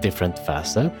into 8 different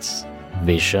facets: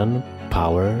 vision,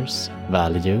 powers,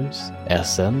 values,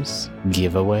 essence,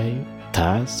 giveaway,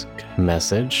 task,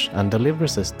 message, and delivery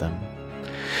system.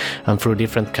 And through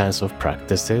different kinds of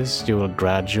practices, you will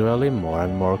gradually more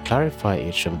and more clarify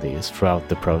each of these throughout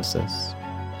the process.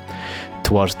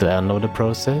 Towards the end of the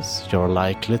process, you're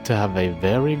likely to have a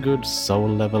very good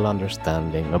soul-level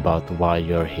understanding about why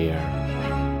you're here.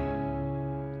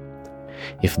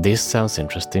 If this sounds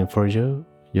interesting for you,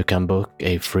 you can book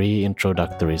a free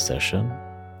introductory session.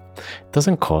 It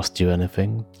doesn't cost you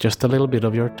anything, just a little bit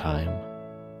of your time.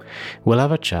 We'll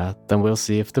have a chat and we'll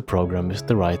see if the program is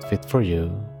the right fit for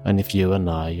you and if you and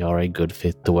I are a good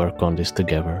fit to work on this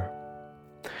together.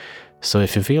 So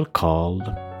if you feel called,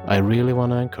 I really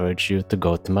want to encourage you to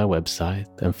go to my website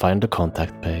and find the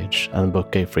contact page and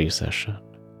book a free session.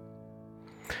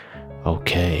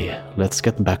 Okay, let's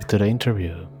get back to the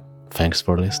interview. Thanks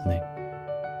for listening.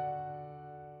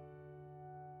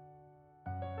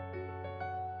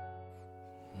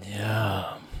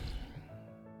 Yeah.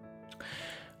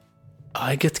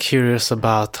 I get curious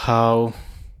about how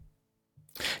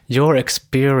your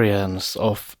experience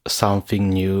of something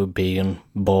new being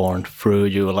born through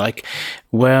you, like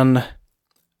when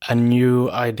a new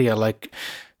idea, like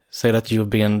say that you've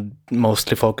been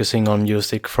mostly focusing on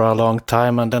music for a long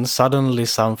time and then suddenly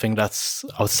something that's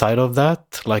outside of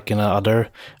that, like in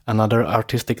another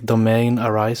artistic domain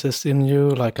arises in you,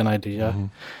 like an idea.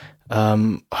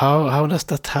 Mm-hmm. How does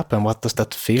that happen? What does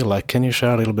that feel like? Can you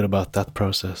share a little bit about that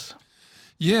process?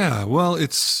 Yeah, well,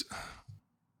 it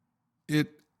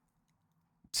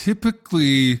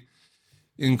typically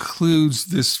includes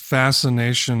this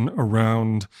fascination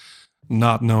around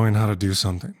not knowing how to do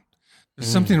something.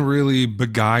 There's something really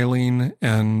beguiling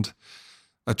and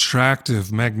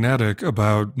attractive, magnetic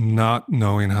about not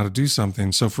knowing how to do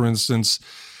something. So, for instance,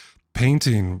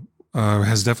 painting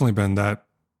has definitely been that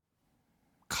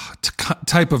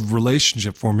type of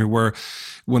relationship for me, where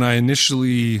when I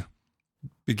initially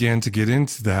began to get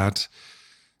into that,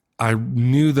 I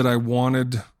knew that I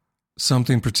wanted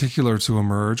something particular to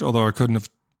emerge, although I couldn't have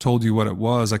told you what it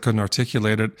was. I couldn't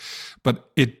articulate it,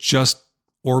 but it just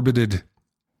orbited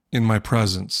in my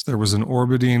presence. There was an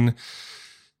orbiting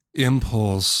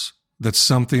impulse that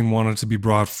something wanted to be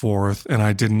brought forth, and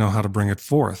I didn't know how to bring it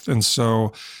forth. And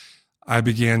so I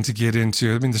began to get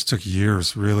into, this took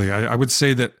years, really. I would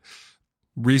say that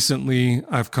recently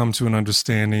I've come to an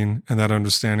understanding, and that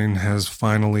understanding has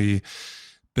finally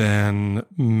been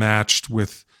matched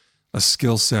with a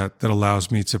skill set that allows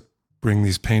me to bring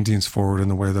these paintings forward in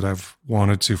the way that I've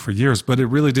wanted to for years. But it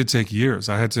really did take years.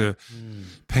 I had to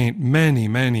paint many,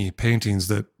 many paintings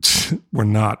that were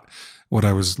not what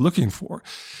I was looking for.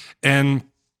 And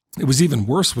it was even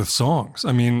worse with songs.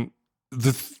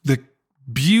 The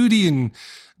beauty and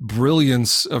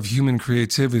brilliance of human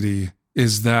creativity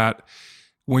is that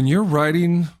when you're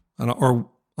writing, or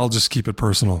I'll just keep it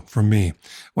personal for me,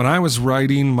 when I was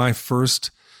writing my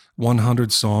first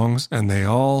 100 songs and they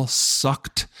all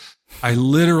sucked, I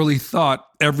literally thought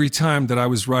every time that I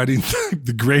was writing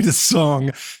the greatest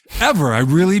song ever. I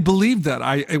really believed that.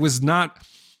 It was not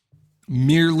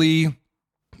merely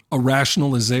a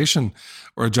rationalization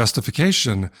or a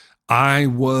justification. I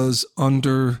was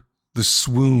under the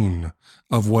swoon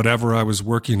of whatever I was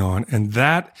working on. And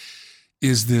that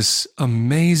is this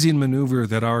amazing maneuver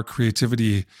that our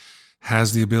creativity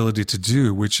has the ability to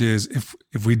do, which is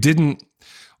if we didn't,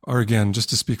 or again, just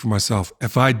to speak for myself,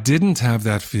 if I didn't have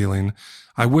that feeling,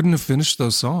 I wouldn't have finished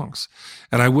those songs.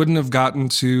 And I wouldn't have gotten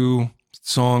to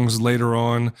songs later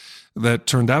on that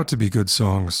turned out to be good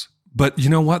songs. But you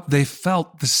know what? They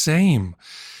felt the same.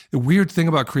 The weird thing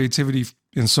about creativity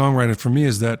in songwriting for me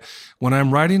is that when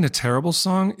I'm writing a terrible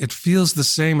song, it feels the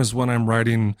same as when I'm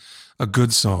writing a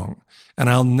good song. And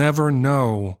I'll never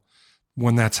know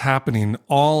when that's happening.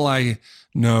 All I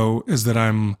know is that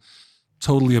I'm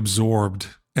totally absorbed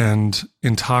and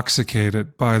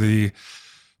intoxicated by the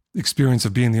experience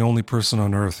of being the only person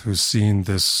on earth who's seen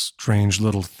this strange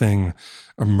little thing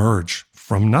emerge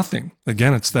from nothing.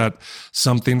 Again, it's that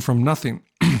something from nothing.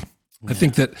 I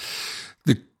think that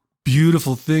the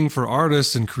beautiful thing for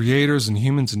artists and creators and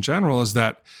humans in general is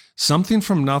that something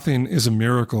from nothing is a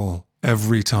miracle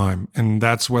every time. And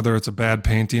that's whether it's a bad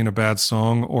painting, a bad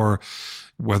song, or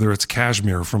whether it's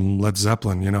Kashmir from Led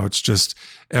Zeppelin. It's just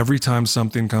every time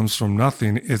something comes from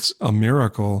nothing, it's a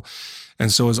miracle.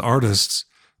 And so as artists,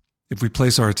 if we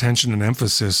place our attention and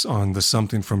emphasis on the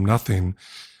something from nothing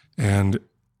and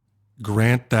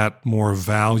grant that more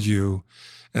value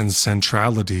and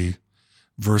centrality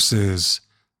versus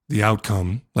the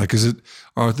outcome, like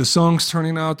are the songs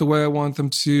turning out the way I want them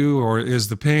to, or is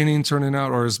the painting turning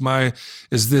out, or is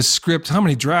this script, how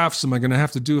many drafts am I going to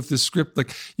have to do with this script?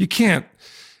 Like you can't,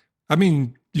 I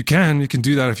mean, you can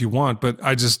do that if you want, but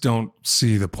I just don't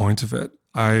see the point of it.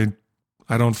 I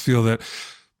don't feel that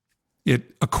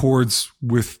it accords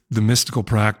with the mystical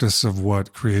practice of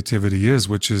what creativity is,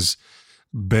 which is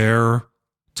bare,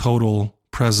 total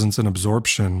presence and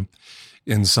absorption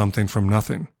in something from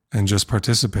nothing and just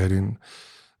participating.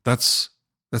 That's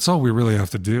all we really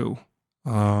have to do.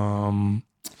 And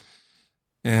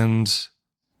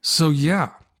so, yeah,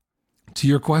 to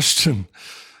your question,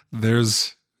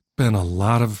 there's been a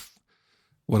lot of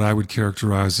what I would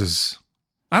characterize as,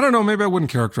 I don't know, maybe I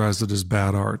wouldn't characterize it as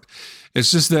bad art.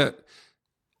 It's just that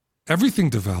everything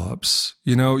develops.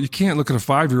 You can't look at a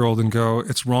 5-year-old and go,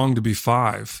 it's wrong to be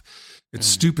 5. It's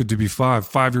stupid to be 5.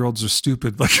 5-year-olds are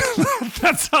stupid. Like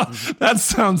that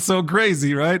sounds so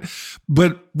crazy, right?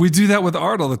 But we do that with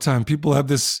art all the time. People have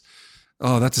this,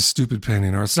 oh, that's a stupid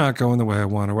painting, or it's not going the way I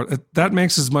want, or what. That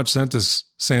makes as much sense as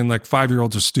saying like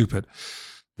 5-year-olds are stupid.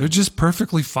 They're just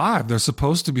perfectly 5. They're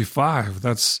supposed to be 5.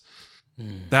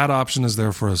 That option is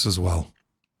there for us as well.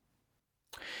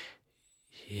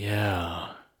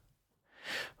 Yeah.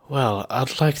 Well,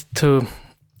 I'd like to...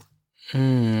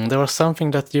 there was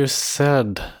something that you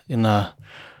said in a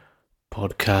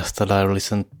podcast that I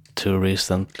listened to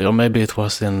recently, or maybe it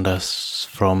was in the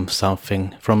From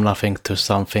Nothing to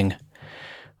Something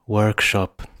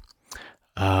workshop.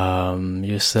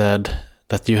 You said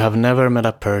that you have never met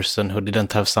a person who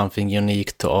didn't have something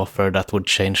unique to offer that would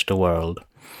change the world.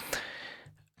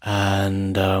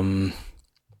 And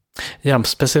I'm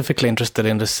specifically interested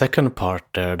in the second part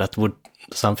there,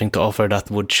 something to offer that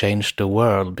would change the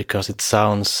world, because it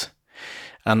sounds,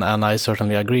 and I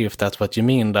certainly agree if that's what you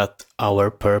mean, that our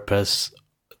purpose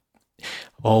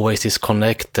always is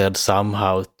connected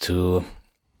somehow to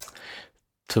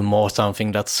more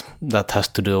something that has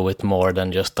to do with more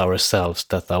than just ourselves,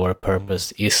 that our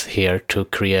purpose is here to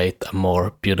create a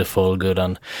more beautiful, good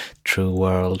and true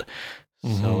world.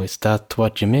 Mm-hmm. So is that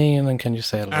what you mean? And can you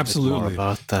say a little bit more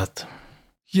about that?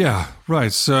 Yeah,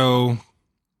 right. So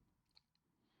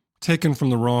taken from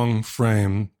the wrong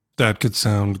frame, that could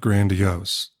sound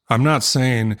grandiose. I'm not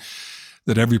saying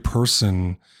that every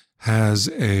person has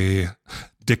a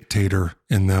dictator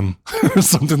in them or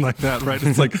something like that, right?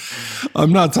 It's like,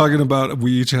 I'm not talking about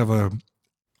we each have a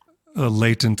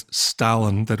latent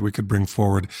Stalin that we could bring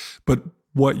forward. But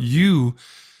what you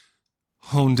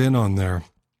honed in on there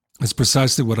is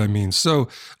precisely what I mean. So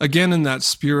again, in that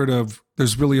spirit of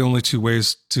there's really only 2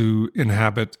 ways to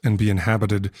inhabit and be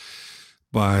inhabited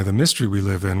by the mystery we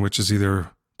live in, which is either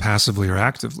passively or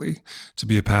actively, to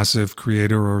be a passive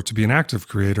creator or to be an active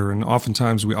creator. And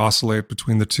oftentimes we oscillate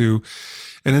between the two.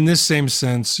 And in this same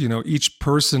sense, each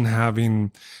person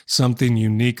having something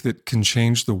unique that can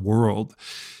change the world.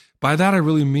 By that, I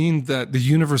really mean that the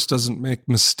universe doesn't make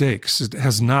mistakes. It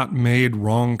has not made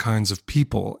wrong kinds of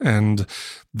people. And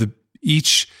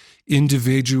each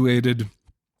individuated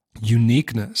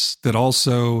uniqueness that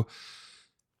also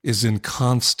is in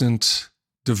constant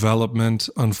development,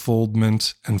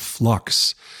 unfoldment, and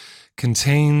flux,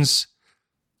 contains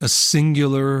a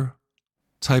singular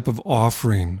type of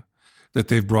offering that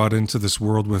they've brought into this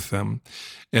world with them,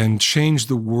 and changed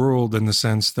the world in the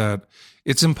sense that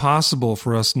it's impossible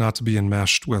for us not to be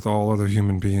enmeshed with all other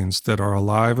human beings that are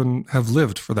alive and have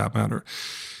lived, for that matter.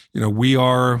 We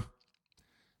are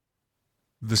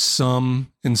the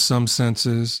sum, in some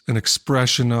senses, an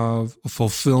expression of, a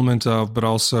fulfillment of, but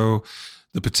also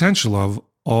the potential of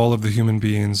all of the human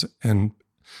beings, and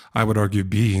I would argue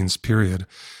beings, period,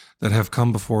 that have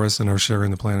come before us and are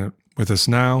sharing the planet with us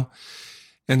now.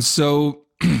 And so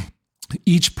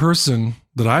each person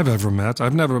that I've ever met,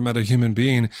 I've never met a human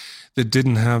being that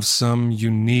didn't have some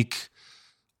unique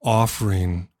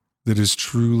offering that is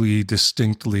truly,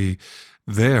 distinctly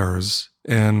theirs.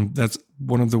 And that's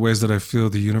one of the ways that I feel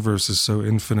the universe is so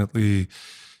infinitely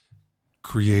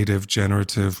creative,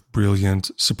 generative,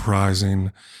 brilliant,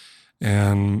 surprising.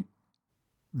 And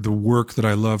the work that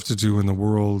I love to do in the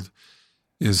world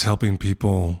is helping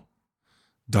people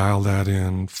dial that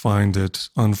in, find it,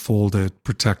 unfold it,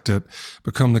 protect it,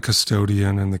 become the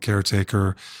custodian and the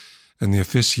caretaker and the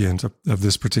officiant of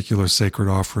this particular sacred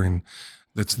offering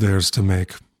that's theirs to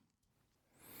make.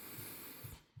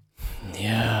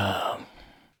 Yeah.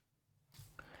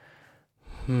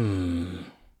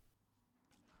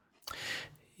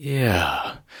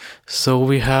 Yeah. So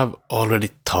we have already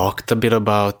talked a bit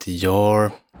about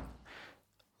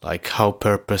how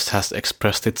purpose has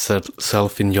expressed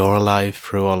itself in your life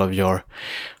through all of your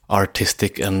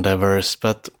artistic endeavors.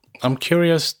 But I'm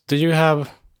curious, do you have,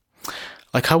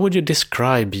 how would you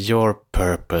describe your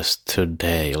purpose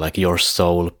today? Like your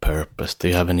soul purpose? Do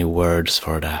you have any words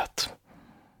for that?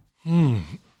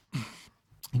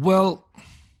 Well,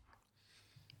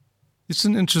 it's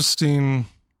an interesting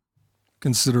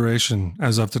consideration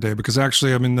as of today, because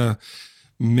actually I'm in the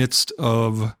midst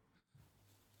of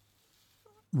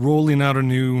rolling out a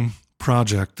new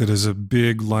project that is a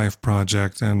big life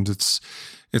project, and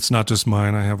it's not just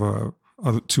mine. I have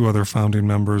two other founding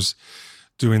members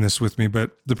doing this with me,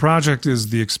 but the project is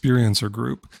the Experiencer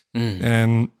Group.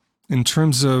 And in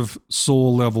terms of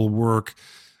soul level work,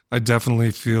 I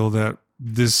definitely feel that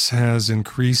this has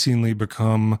increasingly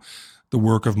become the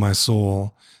work of my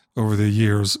soul over the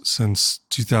years since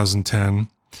 2010.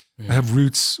 I have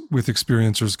roots with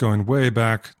experiencers going way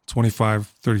back 25,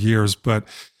 30 years, but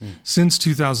since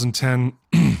 2010,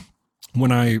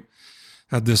 when I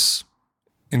had this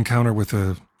encounter with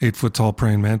a 8-foot-tall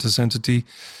praying mantis entity,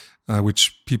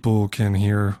 which people can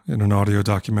hear in an audio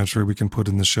documentary we can put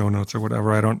in the show notes or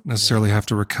whatever. I don't necessarily have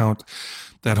to recount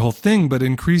that whole thing, but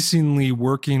increasingly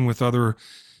working with other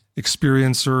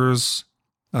experiencers.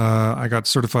 I got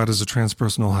certified as a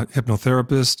transpersonal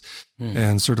hypnotherapist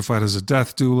and certified as a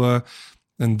death doula.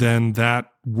 And then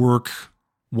that work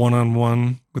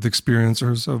one-on-one with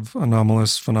experiencers of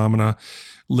anomalous phenomena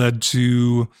led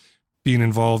to being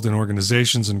involved in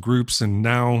organizations and groups, and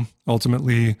now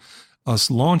ultimately us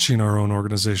launching our own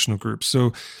organizational group.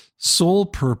 So soul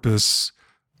purpose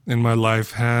in my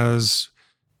life has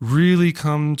really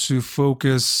come to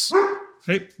focus.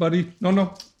 Hey, buddy.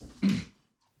 No.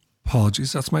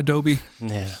 Apologies. That's my Dobie.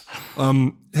 Yeah.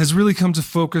 Has really come to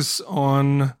focus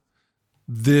on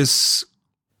this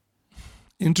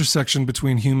intersection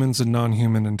between humans and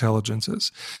non-human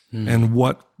intelligences and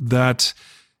what that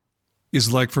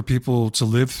is like for people to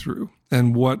live through,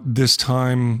 and what this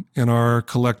time in our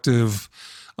collective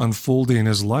unfolding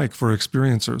is like for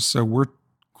experiencers. So we're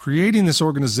creating this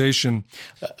organization.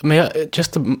 May I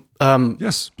just...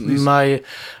 yes, please.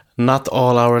 Not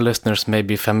all our listeners may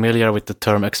be familiar with the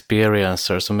term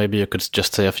experiencer, so maybe you could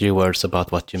just say a few words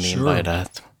about what you mean by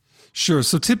that. Sure.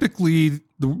 So typically,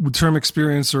 the term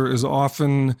experiencer is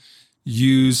often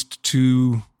used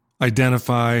to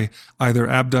identify either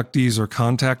abductees or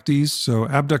contactees. So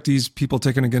abductees, people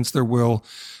taken against their will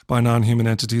by non-human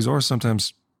entities, or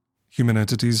sometimes human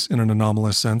entities in an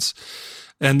anomalous sense.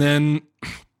 And then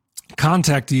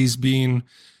contactees being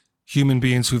human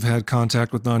beings who've had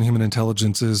contact with non-human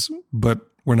intelligences, but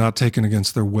were not taken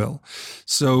against their will.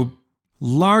 So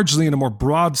largely in a more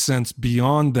broad sense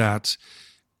beyond that,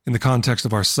 in the context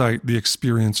of our site, the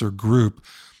Experiencer Group,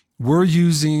 we're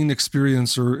using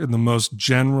experiencer in the most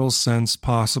general sense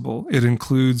possible. It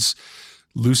includes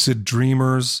lucid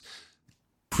dreamers,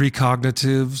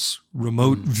 precognitives,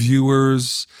 remote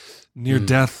viewers,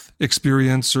 near-death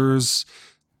experiencers,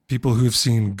 people who have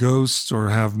seen ghosts or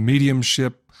have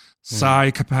mediumship,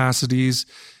 psi capacities,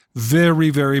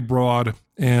 very, very broad.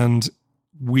 And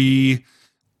we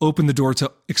open the door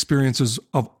to experiences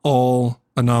of all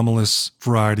anomalous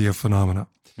variety of phenomena.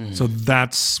 So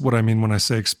that's what I mean when I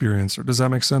say experiencer. Does that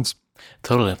make sense?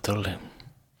 Totally.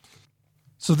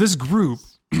 So this group,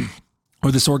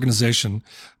 or this organization,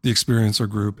 the Experiencer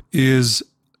Group, is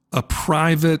a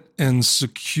private and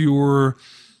secure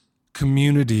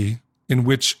community in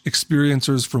which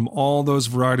experiencers from all those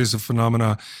varieties of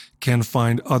phenomena can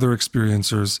find other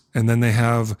experiencers. And then they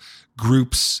have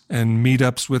groups and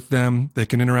meetups with them. They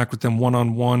can interact with them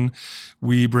one-on-one.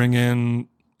 We bring in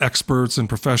experts and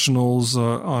professionals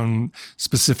on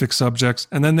specific subjects.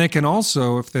 And then they can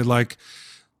also, if they like,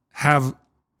 have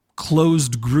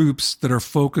closed groups that are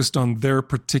focused on their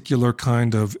particular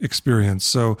kind of experience.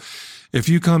 So if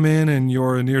you come in and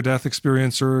you're a near-death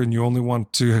experiencer and you only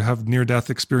want to have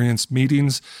near-death experience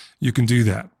meetings, you can do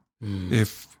that.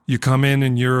 If you come in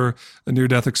and you're a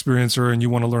near-death experiencer and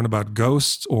you want to learn about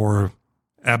ghosts or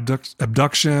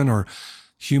abduction or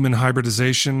human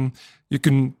hybridization, you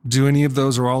can do any of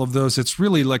those or all of those. It's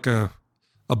really like a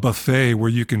buffet where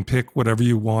you can pick whatever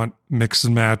you want, mix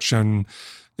and match, and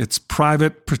it's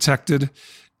private, protected,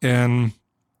 and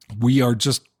we are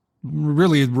just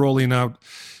really rolling out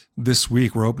this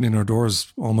week. We're opening our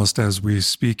doors almost as we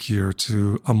speak here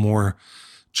to a more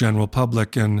general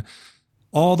public. And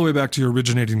all the way back to your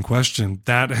originating question,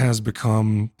 that has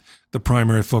become the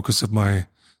primary focus of my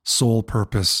sole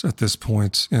purpose at this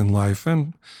point in life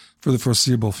and for the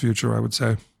foreseeable future, I would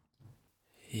say.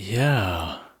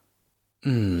 Yeah.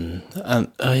 And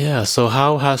so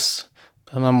how has...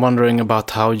 And I'm wondering about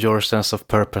how your sense of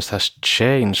purpose has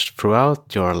changed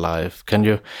throughout your life. Can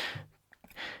you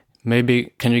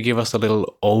give us a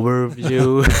little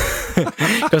overview?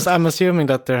 Because I'm assuming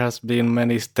that there has been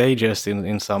many stages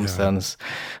in some sense.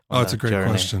 It's a great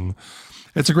question.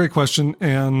 It's a great question.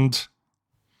 And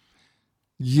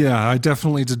yeah, I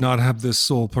definitely did not have this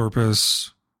sole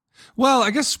purpose. Well,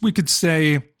 I guess we could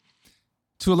say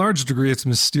to a large degree, it's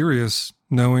mysterious,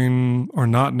 knowing or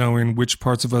not knowing which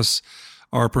parts of us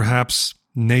are perhaps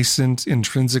nascent,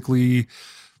 intrinsically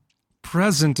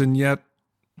present, and yet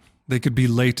they could be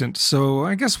latent. So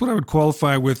I guess what I would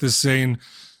qualify with is saying,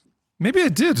 maybe I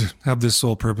did have this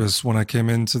sole purpose when I came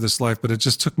into this life, but it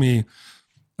just took me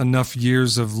enough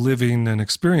years of living and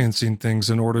experiencing things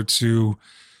in order to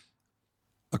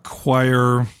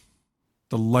acquire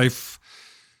the life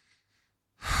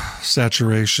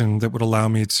saturation that would allow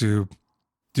me to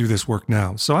do this work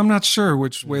now. So I'm not sure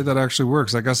which way that actually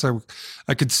works. I guess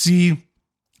I could see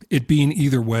it being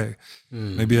either way.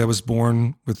 Maybe I was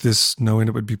born with this knowing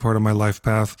it would be part of my life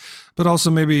path, but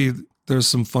also maybe there's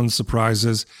some fun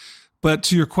surprises. But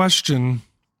to your question,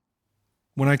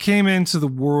 when I came into the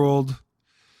world,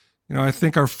 I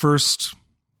think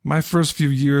my first few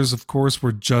years, of course,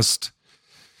 were just,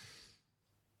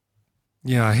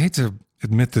 I hate to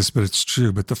admit this, but it's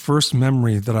true. But the first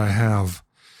memory that I have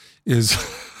is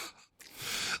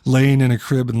laying in a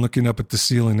crib and looking up at the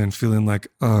ceiling and feeling like,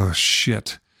 oh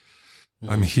shit,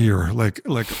 I'm here. Like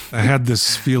I had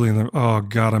this feeling that, oh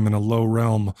God, I'm in a low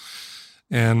realm.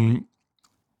 And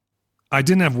I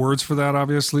didn't have words for that,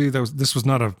 obviously. This was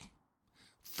not a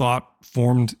thought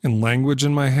formed in language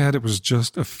in my head. It was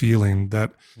just a feeling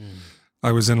that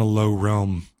I was in a low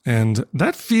realm. And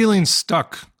that feeling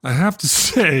stuck. I have to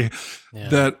say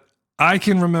that I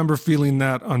can remember feeling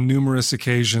that on numerous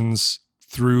occasions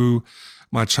through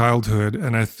my childhood.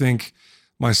 And I think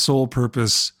my sole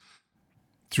purpose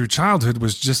through childhood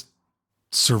was just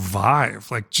survive,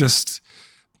 like just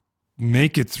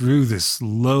make it through this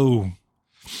low.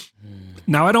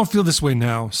 Now, I don't feel this way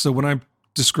now. So when I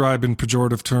describe in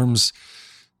pejorative terms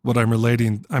what I'm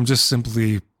relating, I'm just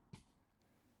simply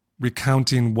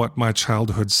recounting what my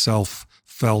childhood self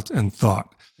felt and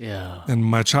thought. Yeah. And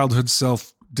my childhood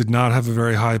self did not have a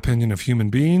very high opinion of human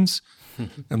beings,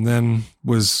 and then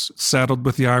was saddled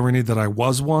with the irony that I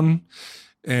was one,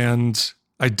 and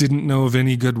I didn't know of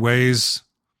any good ways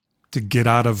to get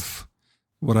out of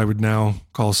what I would now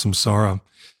call samsara.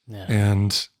 Yeah.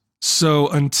 And so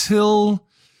until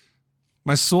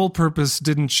my sole purpose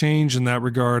didn't change in that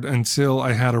regard until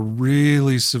I had a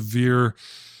really severe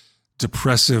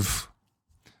depressive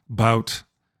bout.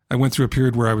 I went through a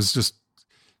period where I was just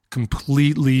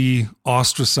completely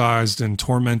ostracized and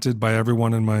tormented by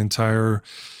everyone in my entire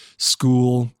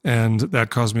school, and that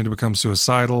caused me to become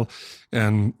suicidal.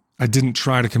 And I didn't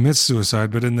try to commit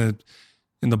suicide, but in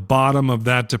the bottom of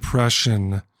that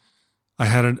depression, I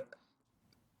had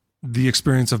the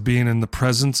experience of being in the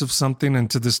presence of something, and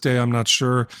to this day, I'm not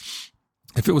sure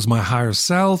if it was my higher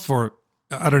self or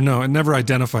I don't know. It never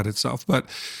identified itself, but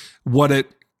what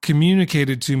it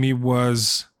communicated to me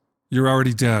was, you're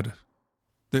already dead.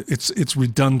 It's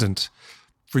redundant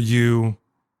for you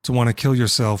to want to kill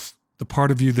yourself. The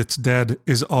part of you that's dead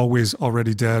is always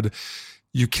already dead.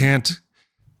 You can't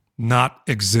not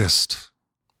exist.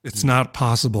 It's not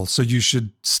possible. So you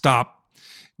should stop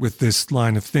with this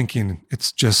line of thinking.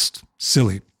 It's just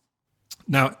silly.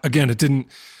 Now, again, it didn't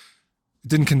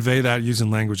convey that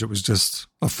using language. It was just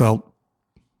a felt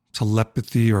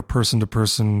telepathy or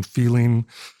person-to-person feeling.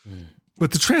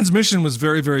 But the transmission was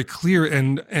very, very clear.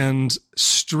 And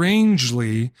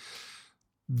strangely,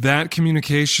 that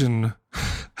communication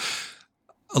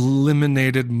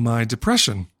eliminated my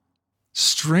depression.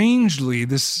 Strangely,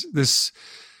 this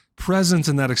presence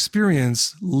and that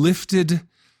experience lifted.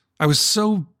 I was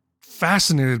so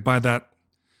fascinated by that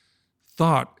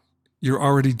thought, you're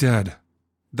already dead,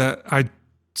 that I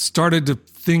started to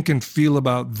think and feel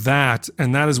about that.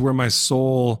 And that is where my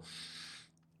soul,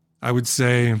 I would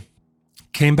say,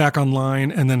 came back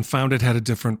online and then found it had a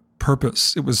different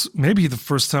purpose. It was maybe the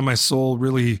first time my soul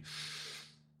really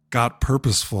got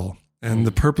purposeful. And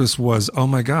the purpose was, oh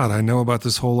my God, I know about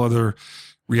this whole other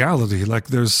reality. Like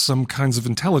there's some kinds of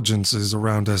intelligences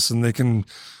around us and they can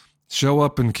show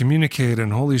up and communicate.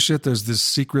 And holy shit, there's this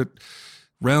secret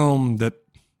realm that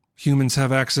humans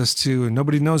have access to and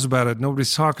nobody knows about it.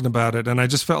 Nobody's talking about it. And I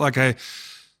just felt like I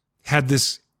had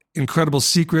this incredible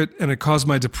secret and it caused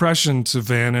my depression to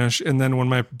vanish. And then when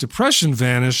my depression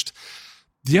vanished,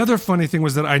 the other funny thing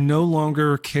was that I no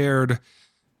longer cared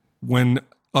when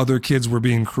other kids were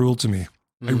being cruel to me.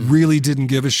 I really didn't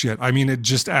give a shit. I mean, it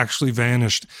just actually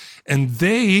vanished. And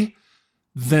they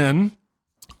then,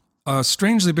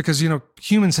 strangely, because,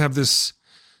 humans have this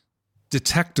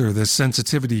detector, this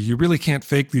sensitivity. You really can't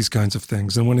fake these kinds of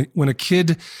things. And when a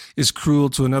kid is cruel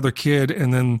to another kid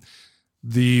and then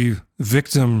the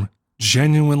victim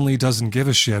genuinely doesn't give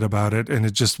a shit about it and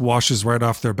it just washes right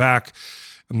off their back,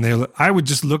 and I would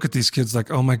just look at these kids like,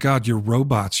 oh my God, you're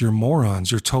robots, you're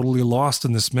morons, you're totally lost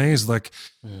in this maze, like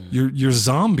you're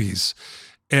zombies.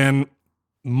 And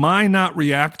my not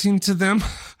reacting to them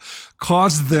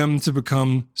caused them to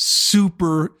become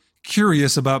super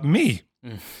curious about me.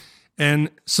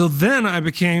 And so then I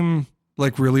became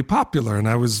like really popular and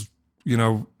I was,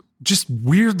 just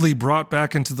weirdly brought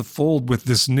back into the fold with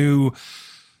this new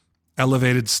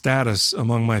elevated status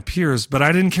among my peers, but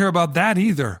I didn't care about that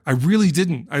either. I really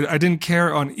didn't. I didn't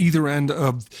care on either end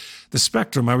of the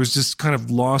spectrum. I was just kind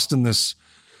of lost in this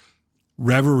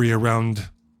reverie around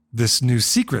this new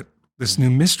secret, this new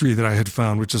mystery that I had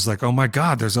found, which is like, oh my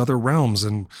God, there's other realms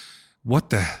and what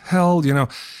the hell,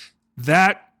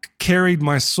 that carried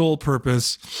my soul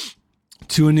purpose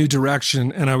to a new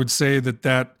direction. And I would say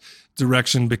that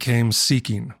direction became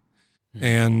seeking.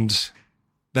 And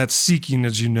that seeking,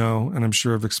 as you know, and I'm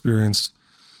sure I've experienced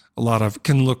a lot of,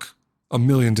 can look a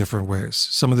million different ways.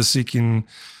 Some of the seeking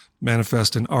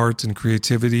manifest in art and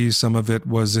creativity. Some of it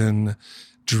was in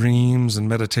dreams and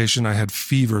meditation. I had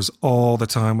fevers all the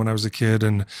time when I was a kid,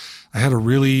 and I had a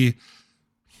really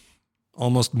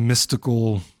almost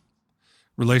mystical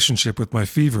relationship with my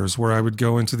fevers where I would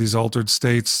go into these altered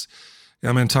states.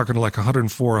 I'm talking like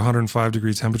 104, 105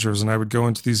 degree temperatures, and I would go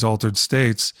into these altered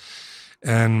states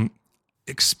and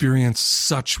experience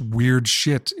such weird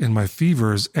shit in my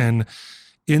fevers. And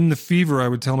in the fever, I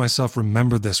would tell myself,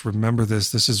 remember this,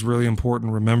 this is really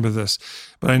important, remember this.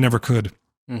 But I never could.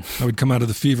 I would come out of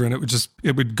the fever and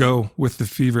it would go with the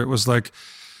fever. It was like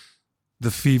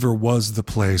the fever was the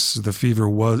place. The fever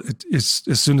was,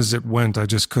 as soon as it went, I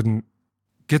just couldn't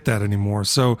get that anymore.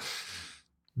 So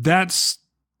that's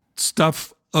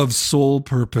stuff of soul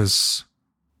purpose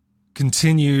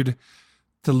continued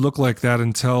to look like that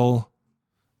until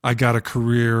I got a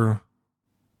career,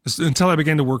 until I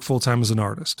began to work full-time as an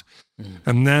artist.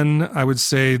 And then I would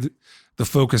say the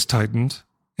focus tightened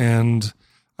and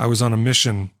I was on a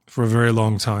mission for a very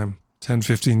long time, 10,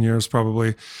 15 years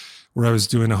probably, where I was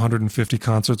doing 150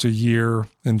 concerts a year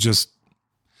and just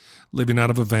living out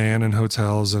of a van in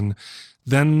hotels. And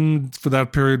then for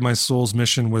that period, my soul's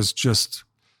mission was just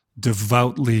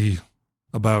devoutly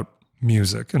about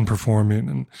music and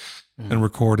performing and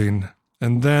recording.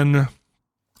 And then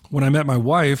when I met my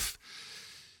wife,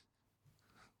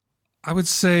 I would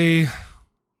say,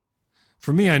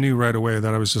 for me, I knew right away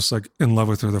that I was just like in love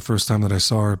with her the first time that I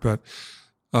saw her. But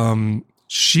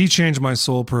she changed my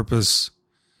soul purpose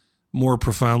more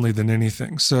profoundly than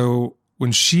anything. So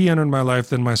when she entered my life,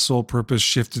 then my soul purpose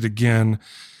shifted again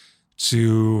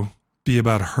to be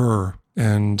about her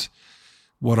and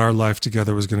what our life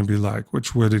together was going to be like,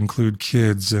 which would include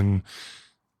kids, and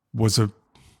was a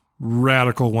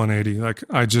radical 180. Like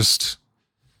I just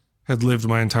had lived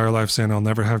my entire life saying, I'll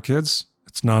never have kids.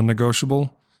 It's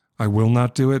non-negotiable. I will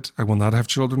not do it. I will not have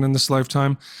children in this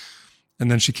lifetime. And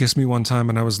then she kissed me one time,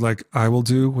 and I was like, I will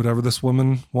do whatever this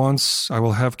woman wants. I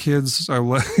will have kids. I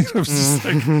will. It was just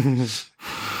like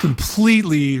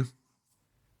completely,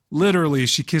 literally,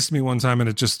 she kissed me one time, and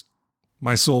it just,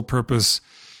 my sole purpose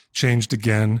changed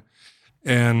again.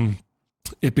 And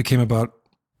it became about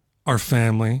our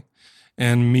family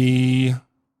and me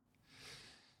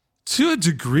to a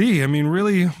degree. I mean,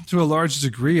 really, to a large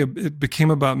degree, it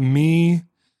became about me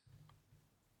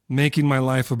making my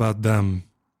life about them.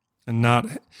 And not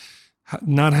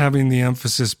having the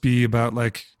emphasis be about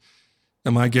like,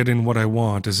 am I getting what I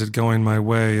want? Is it going my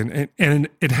way? And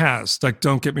it has. Like,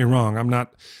 don't get me wrong. I'm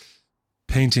not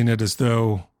painting it as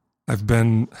though I've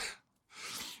been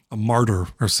a martyr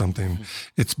or something.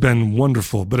 It's been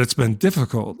wonderful, but it's been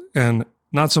difficult. And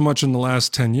not so much in the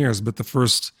last 10 years, but the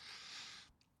first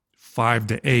 5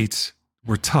 to 8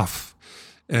 were tough.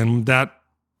 And that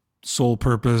sole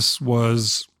purpose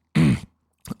was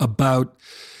about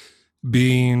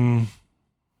being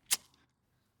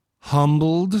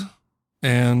humbled,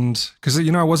 and because,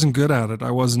 I wasn't good at it.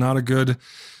 I was not a good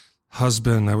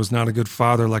husband. I was not a good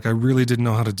father. Like, I really didn't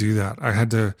know how to do that. I had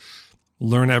to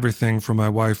learn everything from my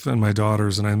wife and my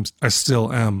daughters, and I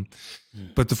still am.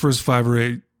 But the first 5 or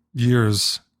 8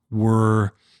 years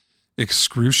were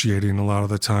excruciating a lot of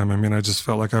the time. I mean, I just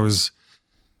felt like I was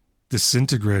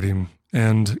disintegrating,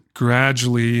 and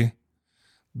gradually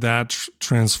that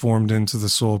transformed into the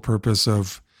sole purpose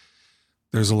of,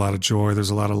 there's a lot of joy, there's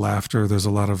a lot of laughter, there's a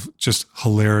lot of just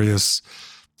hilarious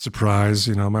surprise.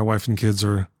 My wife and kids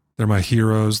they're my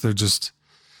heroes. They're just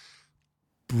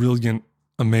brilliant,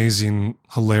 amazing,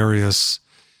 hilarious.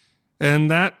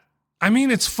 And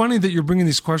it's funny that you're bringing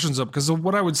these questions up, because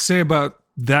what I would say about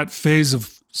that phase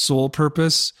of sole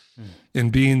purpose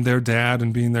in being their dad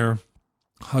and being their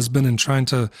husband and trying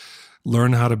to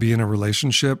learn how to be in a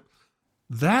relationship,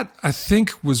 that I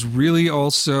think was really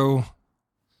also,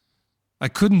 I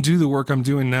couldn't do the work I'm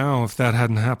doing now if that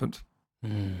hadn't happened.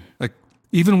 Like,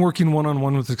 even working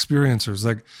one-on-one with experiencers,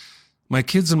 like, my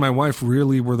kids and my wife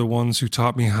really were the ones who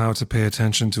taught me how to pay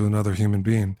attention to another human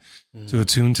being, to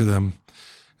attune to them.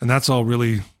 And that's all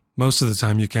really most of the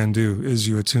time you can do, is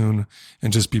you attune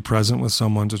and just be present with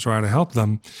someone to try to help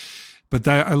them. But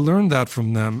I learned that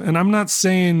from them. And I'm not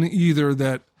saying either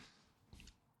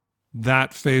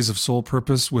that phase of soul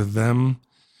purpose with them,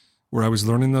 where I was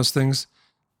learning those things,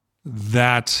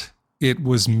 that it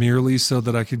was merely so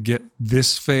that I could get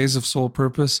this phase of soul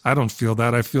purpose. I don't feel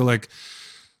that. I feel like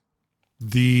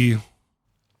the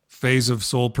phase of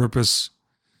soul purpose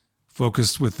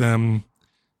focused with them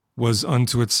was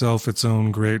unto itself its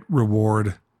own great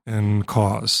reward and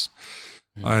cause.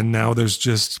 And now there's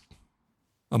just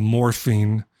a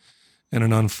morphing and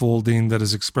an unfolding that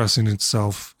is expressing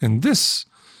itself in this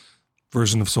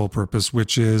version of soul purpose,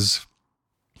 which is,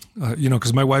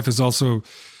 because my wife is also,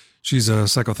 she's a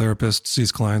psychotherapist,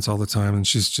 sees clients all the time, and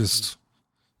she's just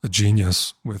a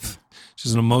genius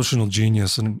she's an emotional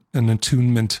genius and an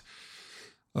attunement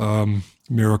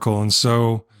miracle. And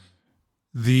so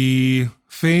the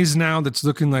phase now that's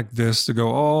looking like this, to go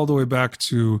all the way back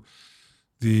to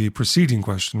the preceding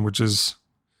question, which is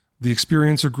the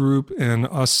experiencer group and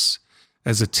us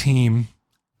as a team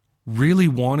really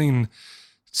wanting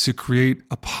to create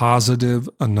a positive,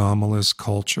 anomalous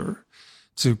culture,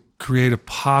 to create a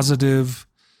positive,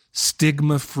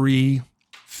 stigma-free,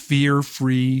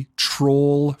 fear-free,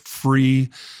 troll-free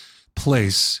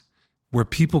place where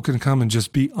people can come and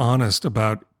just be honest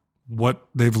about what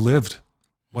they've lived,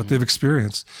 what they've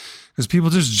experienced. Because people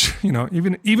just,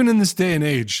 even in this day and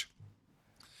age,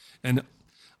 and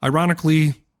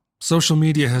ironically, social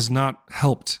media has not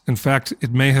helped. In fact,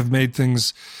 it may have made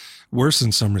things worse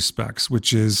in some respects,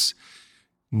 which is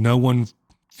no one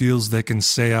feels they can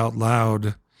say out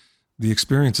loud the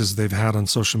experiences they've had on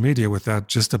social media without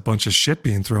just a bunch of shit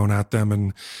being thrown at them,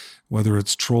 and whether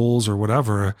it's trolls or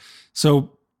whatever.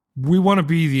 So we want to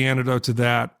be the antidote to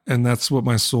that, and that's what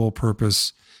my sole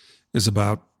purpose is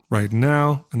about right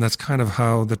now, and that's kind of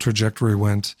how the trajectory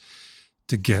went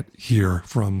to get here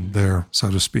from there,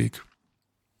 so to speak.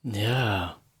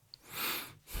 Yeah.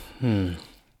 And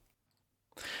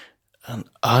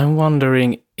I'm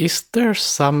wondering, is there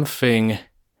something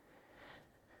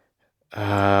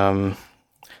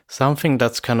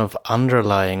that's kind of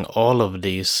underlying all of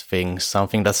these things,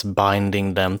 something that's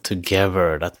binding them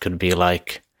together, that could be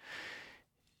like,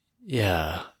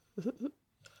 an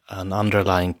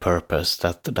underlying purpose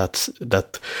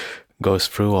that goes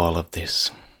through all of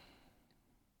this?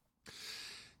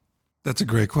 That's a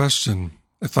great question.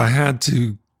 If I had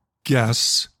to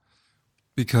guess,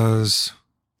 because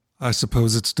I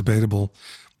suppose it's debatable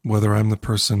whether I'm the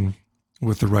person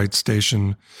with the right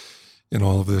station in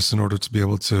all of this in order to be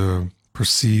able to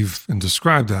perceive and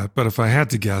describe that. But if I had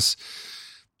to guess,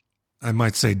 I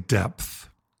might say depth.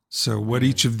 So what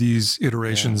each of these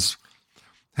iterations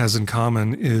has in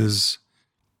common is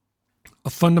a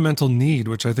fundamental need,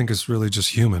 which I think is really just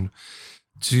human,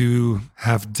 to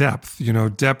have depth. You know,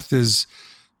 depth is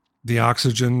the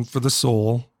oxygen for the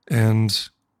soul. And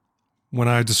when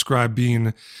I describe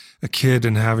being a kid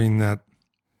and having that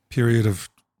period of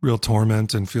real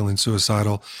torment and feeling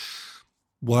suicidal,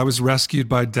 well, I was rescued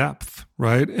by depth,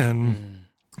 right? And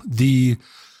the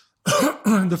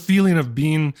the feeling of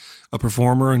being a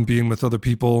performer and being with other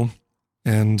people,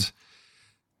 and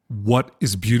what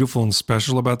is beautiful and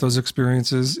special about those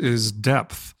experiences is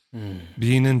depth.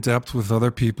 Being in depth with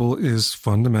other people is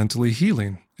fundamentally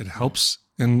healing. It helps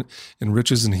and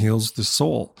enriches and heals the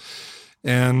soul.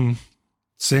 And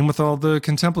same with all the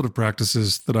contemplative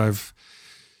practices that I've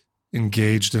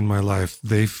engaged in my life.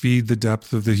 They feed the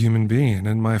depth of the human being.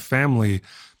 And my family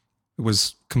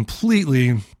was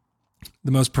completely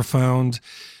the most profound,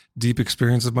 deep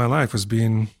experience of my life, was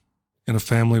being in a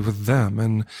family with them.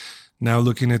 And now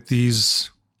looking at the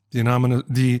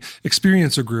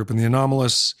experiencer group and the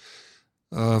anomalous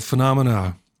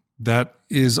phenomena, that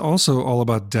is also all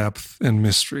about depth and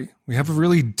mystery. We have a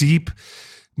really deep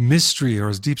mystery, or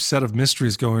a deep set of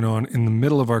mysteries going on in the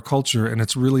middle of our culture, and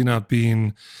it's really not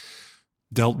being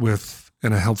dealt with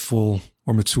in a helpful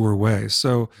or mature way.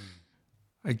 So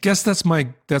I guess that's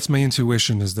my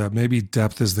intuition, is that maybe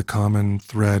depth is the common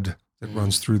thread that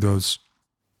runs through those.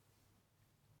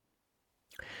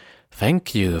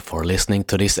 Thank you for listening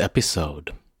to this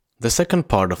episode. The second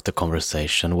part of the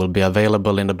conversation will be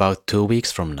available in about 2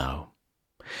 weeks from now.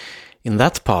 In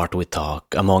that part we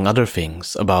talk, among other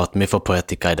things, about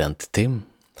mythopoetic identity,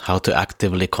 how to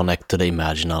actively connect to the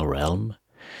imaginal realm,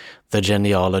 the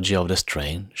genealogy of the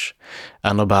strange,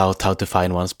 and about how to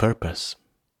find one's purpose.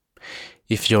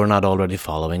 If you're not already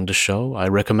following the show, I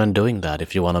recommend doing that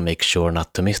if you want to make sure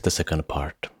not to miss the second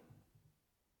part.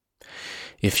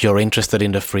 If you're interested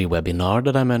in the free webinar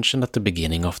that I mentioned at the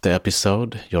beginning of the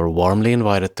episode, you're warmly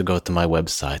invited to go to my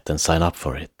website and sign up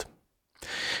for it.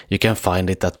 You can find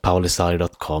it at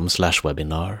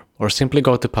paulisaari.com/webinar, or simply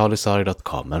go to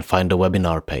paulisaari.com and find the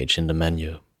webinar page in the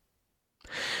menu.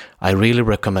 I really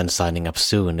recommend signing up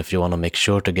soon if you want to make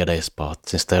sure to get a spot,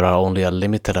 since there are only a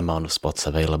limited amount of spots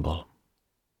available.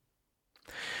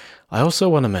 I also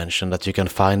want to mention that you can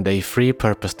find a free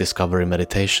purpose discovery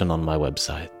meditation on my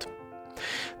website.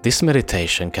 This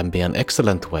meditation can be an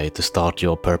excellent way to start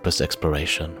your purpose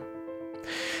exploration.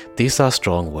 These are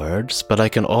strong words, but I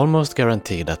can almost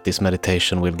guarantee that this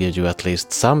meditation will give you at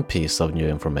least some piece of new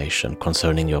information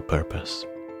concerning your purpose.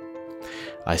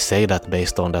 I say that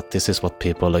based on that this is what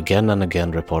people again and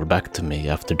again report back to me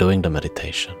after doing the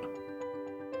meditation.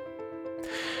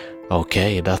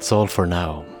 Okay, that's all for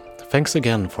now. Thanks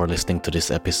again for listening to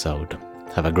this episode.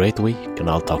 Have a great week, and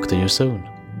I'll talk to you soon.